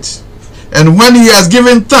bread, and when he has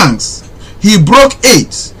given thanks, he broke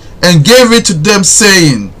it and gave it to them,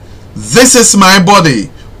 saying, This is my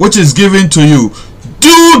body, which is given to you.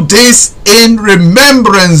 Do this in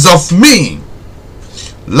remembrance of me.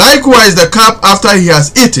 Likewise the cup after he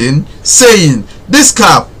has eaten, saying, This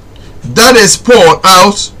cup that is poured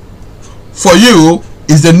out for you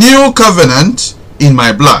is the new covenant in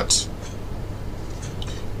my blood."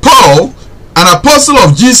 an apostle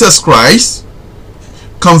of Jesus Christ,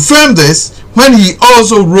 confirmed this when he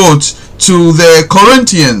also wrote to the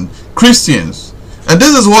Corinthian Christians. And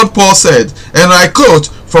this is what Paul said, and I quote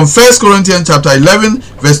from 1 Corinthians chapter 11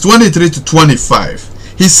 verse 23 to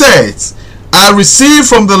 25. He says, I received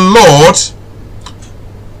from the Lord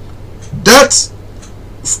that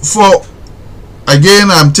for,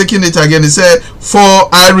 again I'm taking it again, he said, for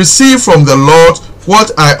I received from the Lord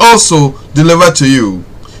what I also delivered to you,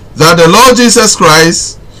 that the Lord Jesus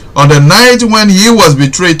Christ, on the night when he was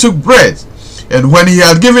betrayed, took bread, and when he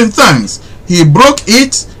had given thanks, he broke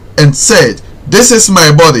it and said, this is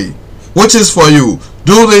my body, which is for you.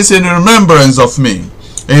 Do this in remembrance of me.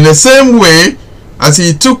 In the same way, as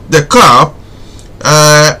he took the cup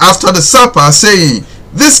after the supper, saying,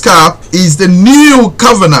 this cup is the new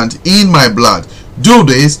covenant in my blood. Do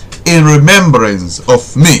this in remembrance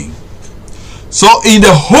of me. So in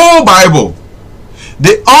the whole Bible,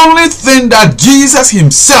 the only thing that Jesus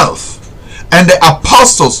himself and the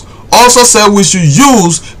apostles also said we should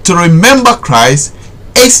use to remember Christ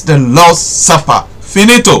is the Lord's Supper.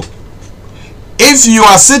 Finito. If you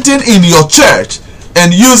are sitting in your church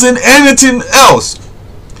and using anything else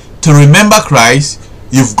to remember Christ,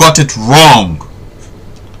 you've got it wrong.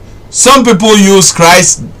 Some people use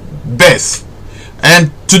Christ's birth,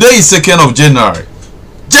 and today is 2nd of January.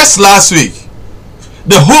 Just last week,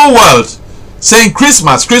 the whole world saying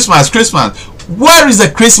Christmas, Christmas, Christmas. Where is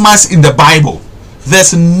the Christmas in the Bible?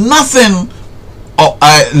 There's nothing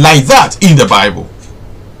like that in the Bible.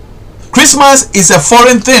 Christmas is a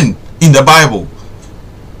foreign thing in the Bible.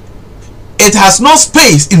 It has no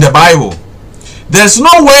space in the Bible. There's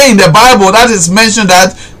no way in the Bible that is mentioned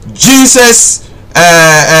that Jesus'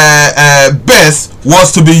 birth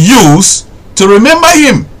was to be used to remember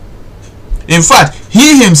him. In fact,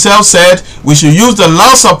 he himself said we should use the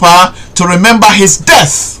Lord's Supper to remember his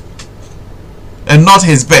death and not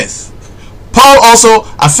his birth. Paul also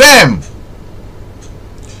affirmed.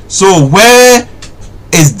 So where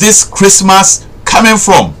is this Christmas coming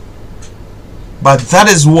from? But that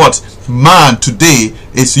is what man today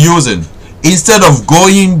is using. Instead of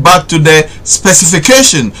going back to the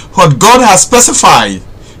specification, what God has specified,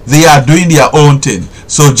 they are doing their own thing.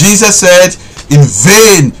 So Jesus said, in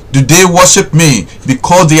vain do they worship me,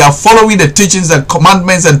 because they are following the teachings and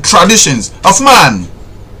commandments and traditions of man.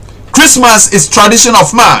 Christmas is tradition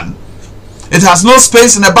of man. It has no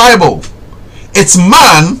space in the Bible. It's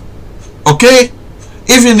man, okay?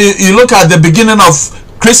 Even you look at the beginning of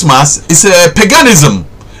Christmas, it's a paganism,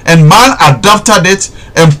 and man adopted it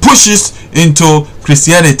and pushes into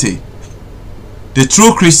Christianity. The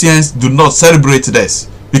true Christians do not celebrate this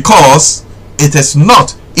because it is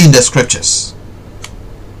not in the scriptures.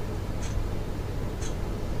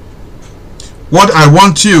 What I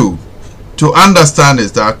want you to understand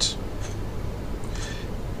is that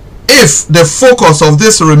if the focus of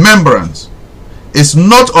this remembrance is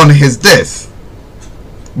not on his death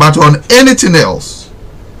but on anything else,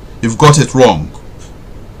 you've got it wrong.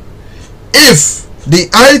 If the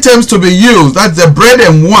items to be used, that's the bread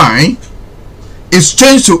and wine, is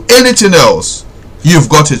changed to anything else, you've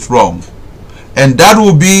got it wrong. And that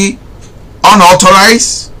will be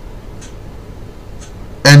unauthorized,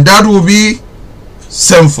 and that will be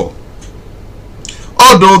sinful.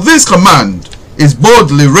 Although this command is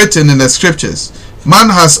boldly written in the scriptures, man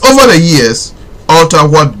has over the years altered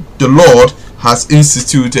what the Lord has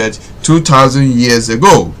instituted 2,000 years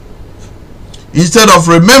ago. Instead of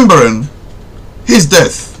remembering his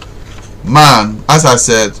death, man, as I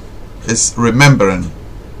said, is remembering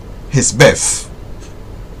his birth.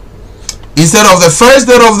 Instead of the first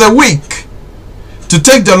day of the week to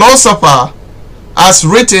take the Lord's Supper as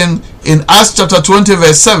written in Acts chapter 20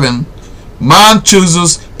 verse 7, man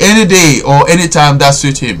chooses any day or any time that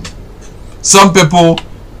suits him. Some people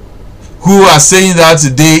who are saying that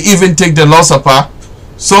they even take the Lord's Supper,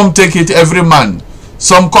 some take it every month,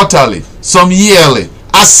 some quarterly, some yearly,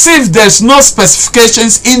 as if there's no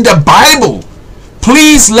specifications in the Bible.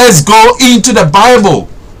 Please, let's go into the Bible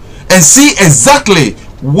and see exactly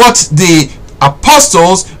what the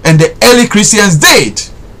apostles and the early Christians did.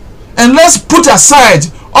 And let's put aside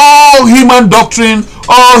all human doctrine,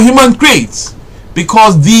 all human creeds,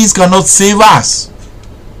 because these cannot save us.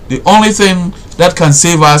 The only thing that can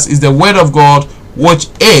save us is the word of God, which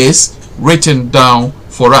is written down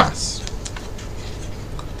for us.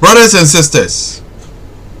 Brothers and sisters,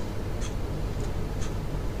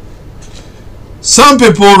 some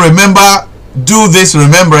people do this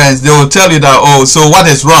remembrance. They will tell you that, oh, so what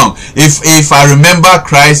is wrong if I remember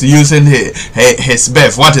Christ using his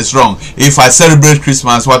birth? What is wrong? If I celebrate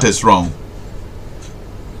Christmas, what is wrong?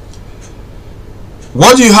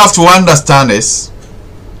 What you have to understand is,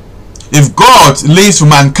 if God leaves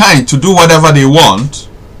mankind to do whatever they want,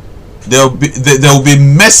 there will be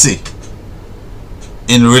mercy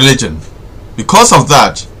in religion. Because of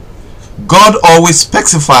that, God always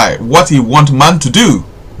specifies what He wants man to do.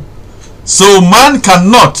 So man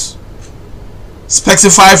cannot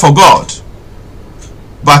specify for God.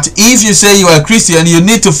 But if you say you are a Christian, you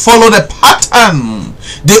need to follow the pattern.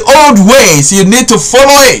 The old ways, you need to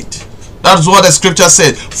follow it. That's what the scripture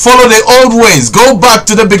said. Follow the old ways. Go back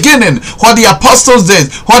to the beginning. What the apostles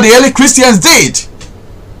did. What the early Christians did.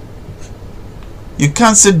 You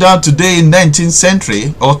can't sit down today in 19th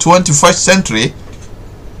century or 21st century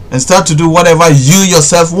and start to do whatever you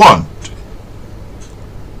yourself want.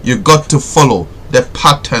 You got to follow the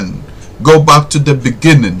pattern. Go back to the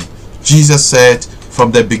beginning. Jesus said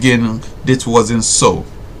from the beginning it wasn't so.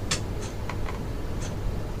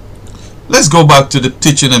 Let's go back to the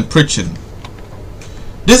teaching and preaching.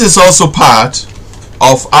 This is also part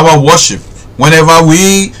of our worship. Whenever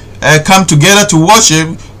we come together to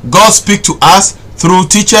worship, God speaks to us through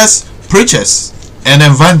teachers, preachers, and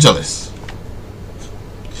evangelists.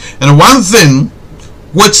 And one thing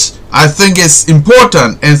which I think is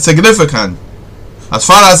important and significant as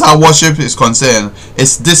far as our worship is concerned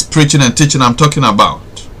is this preaching and teaching I'm talking about.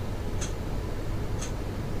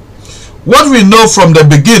 What we know from the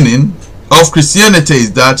beginning of Christianity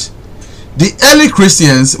is that the early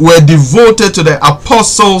Christians were devoted to the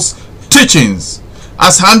apostles' teachings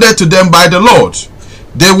as handed to them by the Lord.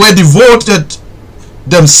 They were devoted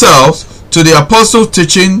themselves to the apostles'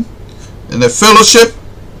 teaching and the fellowship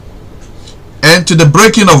and to the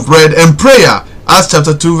breaking of bread and prayer. Acts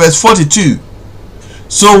chapter 2 verse 42.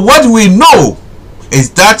 So what we know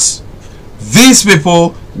is that these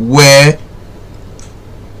people were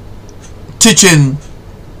teaching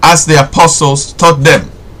as the apostles taught them.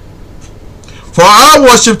 For our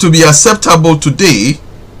worship to be acceptable today,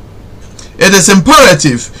 it is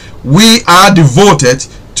imperative we are devoted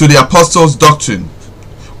to the apostles' doctrine,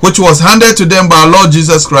 which was handed to them by our Lord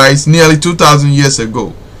Jesus Christ nearly 2,000 years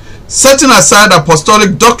ago. Setting aside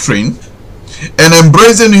apostolic doctrine and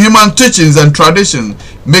embracing human teachings and tradition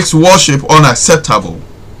makes worship unacceptable.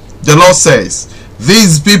 The Lord says,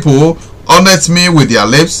 "These people honor me with their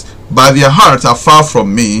lips, but their hearts are far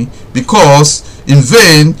from me, because in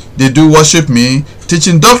vain they do worship me,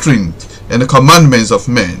 teaching doctrine and the commandments of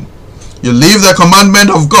men." You leave the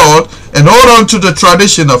commandment of God and hold on to the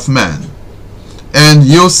tradition of man. And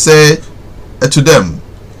you say to them,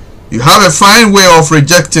 you have a fine way of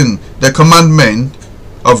rejecting the commandment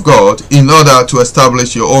of God in order to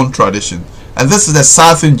establish your own tradition. And this is the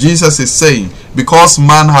sad thing Jesus is saying, because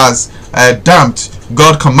man has dumped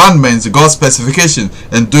God's commandments, God's specification,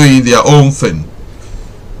 and doing their own thing.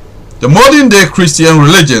 The modern day Christian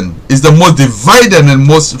religion is the most divided and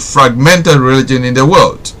most fragmented religion in the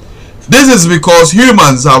world. This is because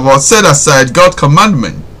humans have set aside God's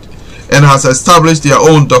commandment and has established their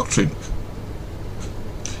own doctrine.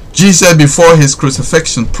 Jesus before his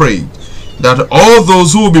crucifixion prayed that all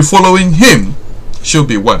those who will be following him should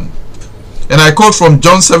be one. And I quote from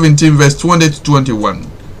John 17 verse 20 to 21.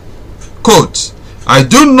 Quote, "I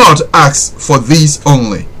do not ask for these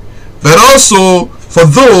only, but also for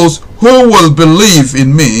those who will believe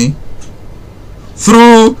in me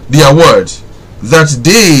through their word, that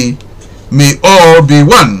they may all be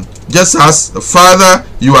one, just as the Father,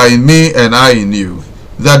 you are in me and I in you,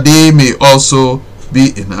 that they may also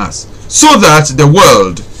be in us, so that the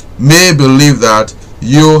world may believe that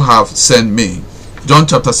you have sent me." John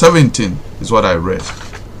chapter 17 is what I read.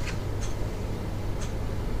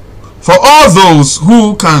 For all those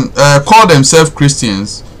who can call themselves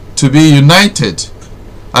Christians to be united,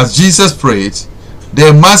 as Jesus prayed,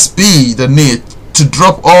 there must be the need to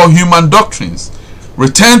drop all human doctrines,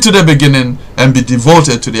 return to the beginning, and be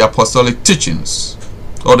devoted to the apostolic teachings,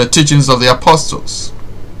 or the teachings of the apostles.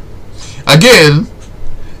 Again,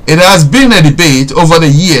 it has been a debate over the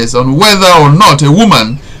years on whether or not a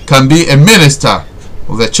woman can be a minister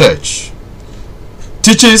of the church,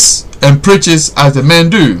 teaches and preaches as the men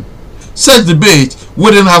do. Such debate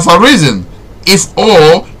wouldn't have arisen if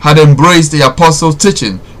all had embraced the apostles'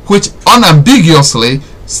 teaching, which unambiguously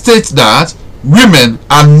states that women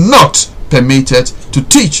are not permitted to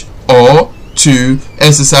teach or to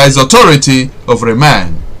exercise authority over a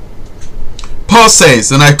man. Paul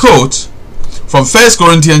says, and I quote from 1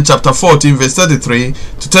 Corinthians chapter 14 verse 33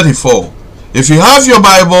 to 34. If you have your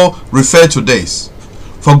Bible, refer to this.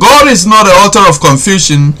 "For God is not the author of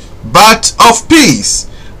confusion, but of peace,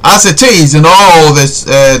 as it is in all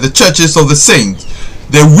the churches of the saints.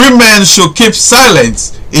 The women should keep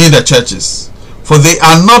silence in the churches, for they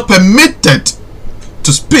are not permitted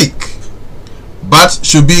to speak, but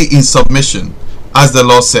should be in submission, as the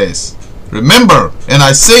Lord says. Remember, and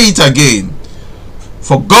I say it again,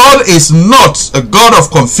 for God is not a God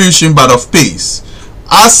of confusion but of peace.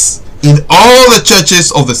 As in all the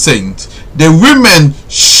churches of the saints, the women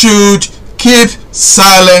should keep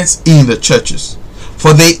silence in the churches,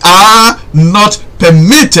 for they are not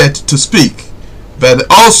permitted to speak, but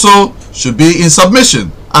also should be in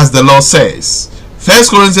submission, as the Lord says. 1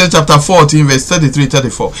 Corinthians chapter 14 verse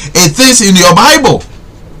 33-34. It is in your Bible.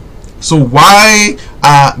 So why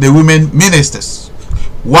are the women ministers?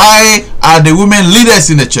 Why are the women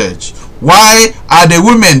leaders in the church? Why are the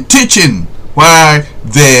women teaching while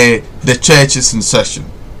the church is in session?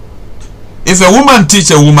 If a woman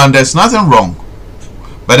teaches a woman, there's nothing wrong.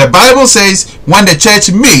 But the Bible says when the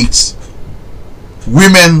church meets,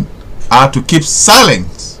 women are to keep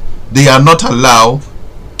silent. They are not allowed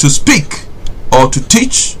to speak or to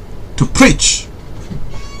teach, to preach.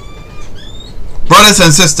 Brothers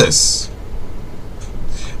and sisters,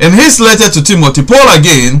 in his letter to Timothy, Paul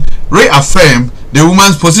again reaffirmed the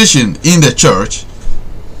woman's position in the church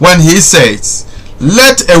when he says,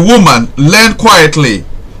 "Let a woman learn quietly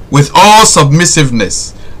with all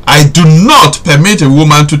submissiveness. I do not permit a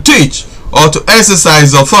woman to teach or to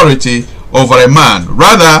exercise authority over a man.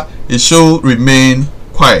 Rather, it should remain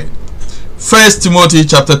quiet." 1 Timothy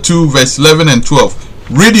chapter 2 verse 11 and 12.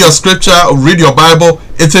 Read your scripture or read your Bible.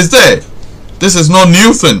 It is there. This is not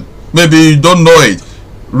new thing. Maybe you don't know it.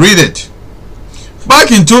 Read it. Back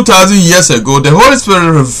in 2000 years ago, the Holy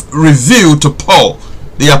Spirit revealed to Paul,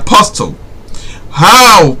 the apostle,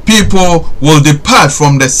 how people will depart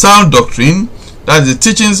from the sound doctrine, that is the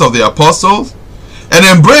teachings of the apostles, and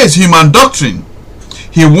embrace human doctrine.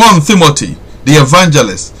 He warned Timothy, the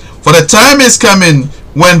evangelist, for the time is coming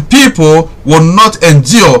when people will not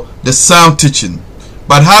endure the sound teaching,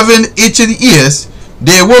 but having itching ears,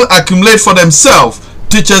 they will accumulate for themselves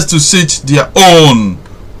teachers to suit their own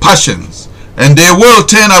passions, and they will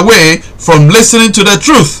turn away from listening to the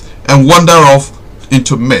truth and wander off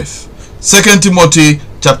into myth. 2 Timothy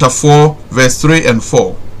chapter 4 verse 3 and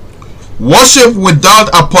 4. Worship without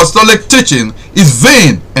apostolic teaching is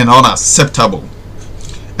vain and unacceptable.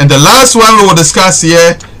 And the last one we will discuss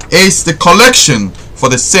here is the collection for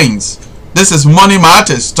the saints. This is money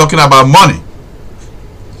matters, talking about money.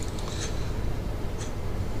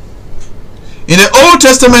 In the Old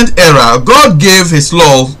Testament era, God gave his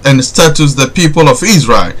law and statutes to the people of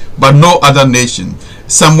Israel, but no other nation.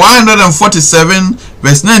 Psalm 147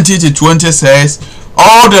 verse 19-20 says,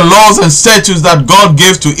 all the laws and statutes that God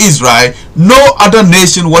gave to Israel, no other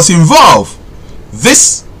nation was involved.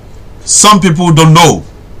 This, some people don't know.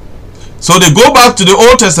 So they go back to the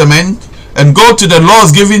Old Testament and go to the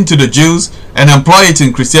laws given to the Jews and employ it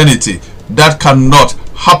in Christianity. That cannot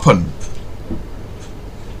happen.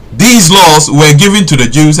 These laws were given to the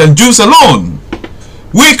Jews and Jews alone.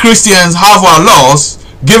 We Christians have our laws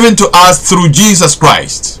given to us through Jesus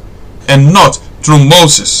Christ and not through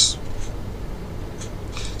Moses.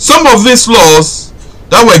 Some of these laws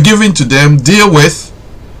that were given to them deal with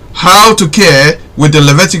how to care with the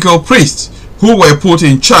Levitical priests who were put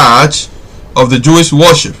in charge of the Jewish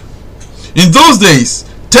worship. In those days,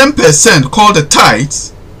 10% called the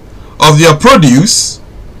tithes of their produce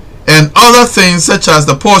and other things such as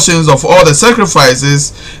the portions of all the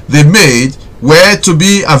sacrifices they made were to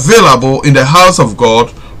be available in the house of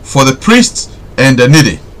God for the priests and the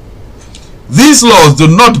needy. These laws do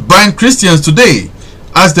not bind Christians today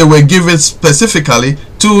as they were given specifically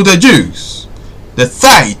to the Jews. The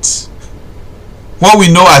tithe, what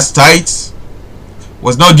we know as tithes,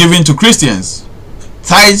 was not given to Christians.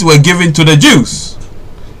 Tithes were given to the Jews.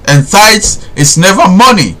 And tithes is never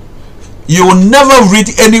money. You will never read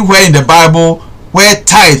anywhere in the Bible where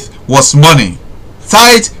tithe was money.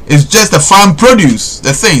 Tithe is just the farm produce,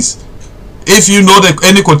 the things. If you know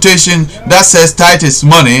any quotation that says tithe is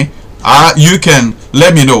money, you can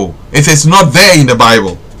let me know. It is not there in the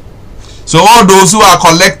Bible. So all those who are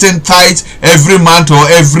collecting tithe every month or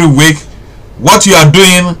every week, what you are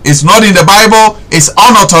doing is not in the Bible, it's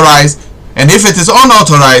unauthorized. And if it is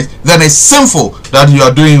unauthorized, then it's sinful that you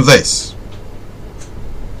are doing this.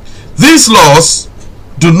 These laws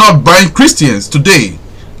do not bind Christians today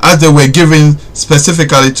as they were given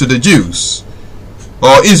specifically to the Jews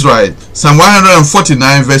or Israel. Psalm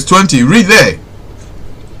 149 verse 20, read there.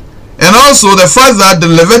 And also the fact that the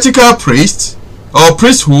Levitical priest or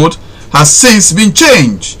priesthood has since been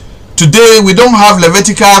changed. Today we don't have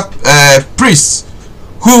Levitical priests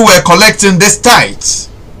who were collecting these tithes.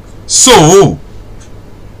 So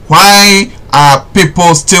why are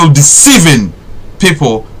people still deceiving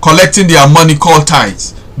people collecting their money called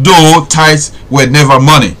tithes? though tithes were never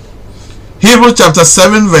money. Hebrews chapter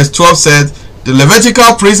 7 verse 12 said, the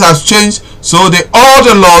Levitical priest has changed, so all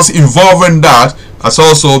the laws involving that has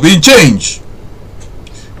also been changed.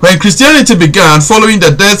 When Christianity began following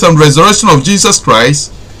the death and resurrection of Jesus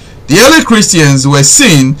Christ, the early Christians were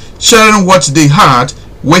seen sharing what they had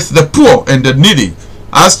with the poor and the needy.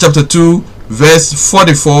 Acts chapter 2 verse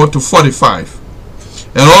 44 to 45.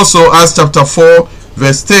 And also Acts chapter 4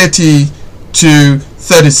 verse 30 to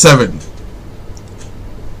 37.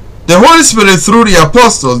 The Holy Spirit through the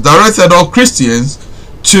apostles directed all Christians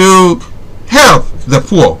to help the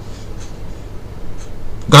poor.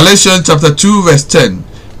 Galatians chapter 2 verse 10.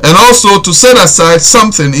 And also to set aside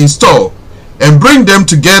something in store and bring them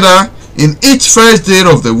together in each first day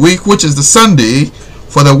of the week, which is the Sunday,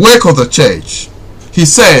 for the work of the church. He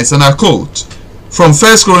says, and I quote from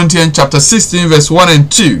 1 Corinthians chapter 16 verse 1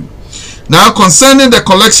 and 2. Now concerning the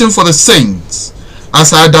collection for the saints,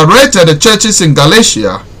 as I directed the churches in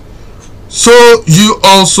Galatia, so you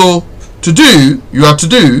are to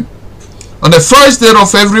do on the first day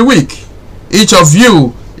of every week. Each of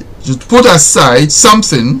you should put aside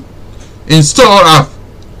something in store up,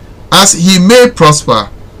 as he may prosper,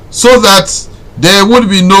 so that there would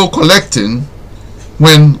be no collecting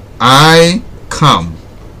when I come.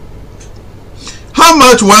 How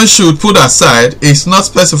much one should put aside is not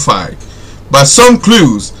specified, but some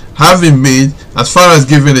clues have been made as far as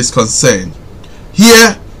giving is concerned.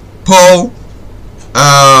 Here Paul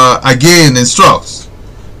again instructs.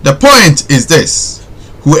 The point is this: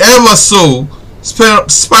 whoever sows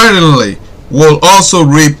sparingly will also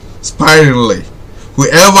reap sparingly.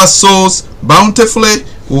 Whoever sows bountifully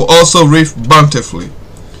will also reap bountifully.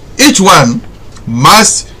 Each one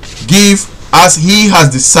must give as he has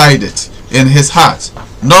decided in his heart,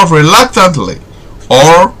 not reluctantly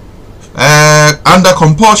or under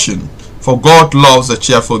compulsion, for God loves a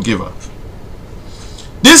cheerful giver.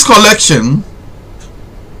 This collection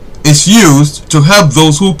is used to help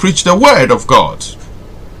those who preach the word of God,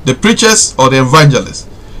 the preachers or the evangelists,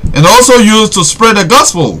 and also used to spread the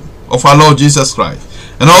gospel of our Lord Jesus Christ,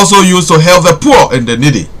 and also used to help the poor and the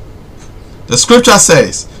needy. The scripture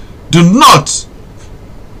says, do you not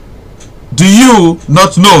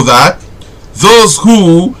know that those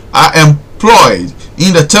who are employed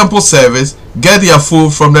in the temple service get their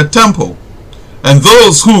food from the temple, and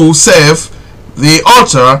those who serve the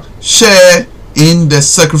altar share in the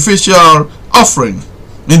sacrificial offering?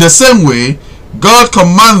 In the same way, God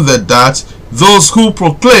commanded that those who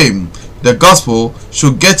proclaim the gospel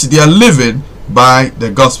should get their living by the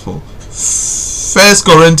gospel. 1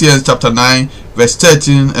 Corinthians chapter 9 verse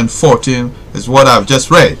 13 and 14 is what I've just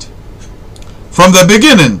read. From the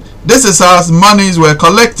beginning, this is how monies were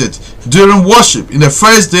collected during worship in the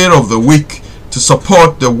first day of the week to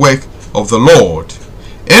support the work of the Lord.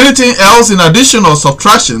 Anything else in addition or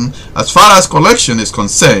subtraction as far as collection is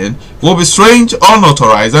concerned will be strange,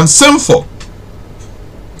 unauthorized, and sinful.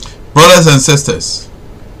 Brothers and sisters,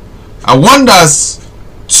 I want us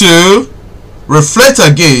to reflect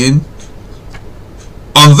again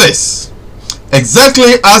on this.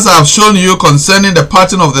 Exactly as I have shown you concerning the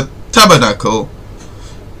pattern of the tabernacle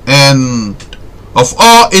and of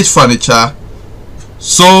all its furniture,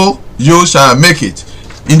 so you shall make it.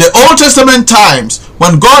 In the Old Testament times,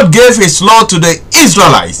 when God gave his law to the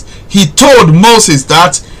Israelites, he told Moses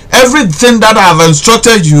that everything that I have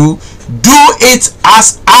instructed you, do it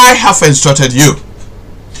as I have instructed you.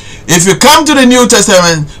 If you come to the New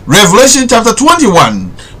Testament, Revelation chapter 21,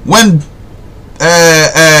 when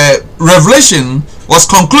Revelation was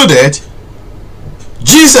concluded,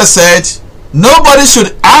 Jesus said, nobody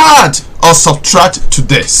should add or subtract to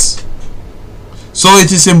this. So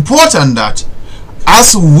it is important that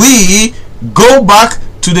as we go back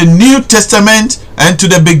to the New Testament and to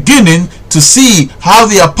the beginning to see how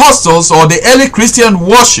the apostles or the early Christian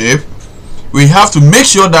worship, we have to make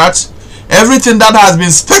sure that everything that has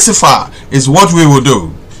been specified is what we will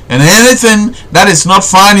do. And anything that is not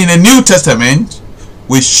found in the New Testament,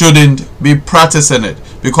 we shouldn't be practicing it.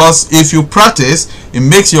 Because if you practice, it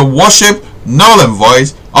makes your worship null and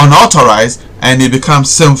void, unauthorized, and it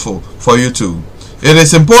becomes sinful for you too. It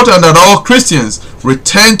is important that all Christians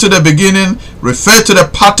return to the beginning, refer to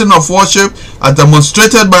the pattern of worship as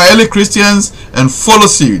demonstrated by early Christians, and follow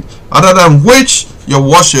suit, other than which your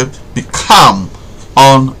worship become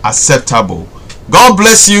unacceptable. God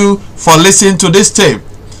bless you for listening to this tape,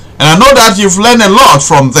 and I know that you've learned a lot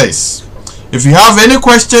from this. If you have any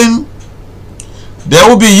question, there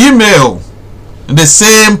will be email in the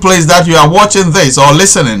same place that you are watching this or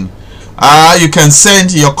listening. You can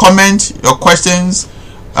send your comment, your questions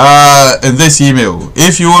in this email.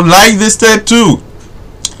 If you would like this tape too,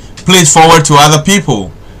 please forward to other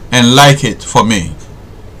people and like it for me.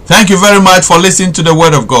 Thank you very much for listening to the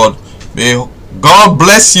Word of God. May God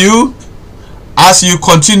bless you as you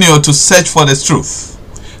continue to search for the truth.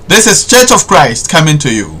 This is Church of Christ coming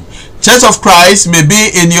to you. Church of Christ may be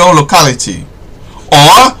in your locality,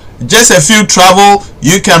 or just a few travel,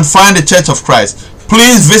 you can find the Church of Christ.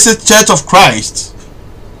 Please visit Church of Christ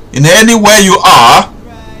in anywhere you are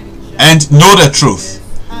and know the truth.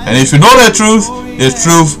 And if you know the truth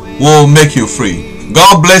will make you free.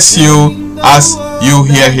 God bless you as you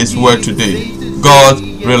hear His word today. God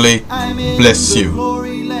really bless you.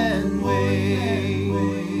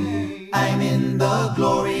 I'm in the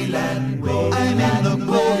glory land way. I'm in the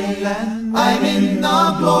glory land. I'm in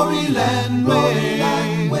the glory land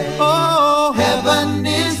way. Oh, heaven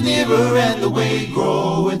is nearer and the way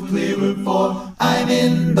groweth clearer, for I'm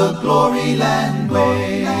in the glory land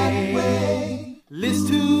way. Listen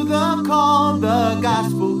to the call, the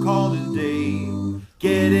gospel call today.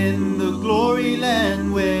 Get in the glory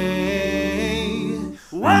land way.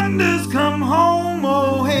 Wonders come home,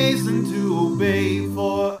 oh hasten to obey,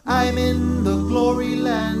 for I'm in the glory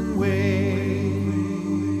land way.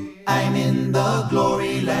 I'm in the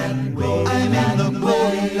glory land way. I'm in the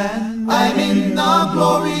glory land. I'm in the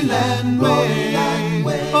glory land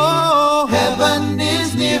way. Oh, heaven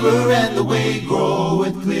is nearer and the way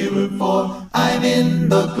groweth clearer, for I'm in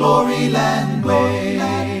the glory land way.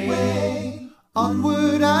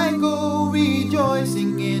 Onward I go,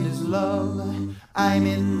 rejoicing in His love. I'm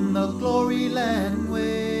in the glory land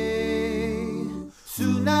way.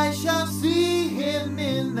 Soon I shall see Him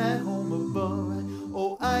in that home.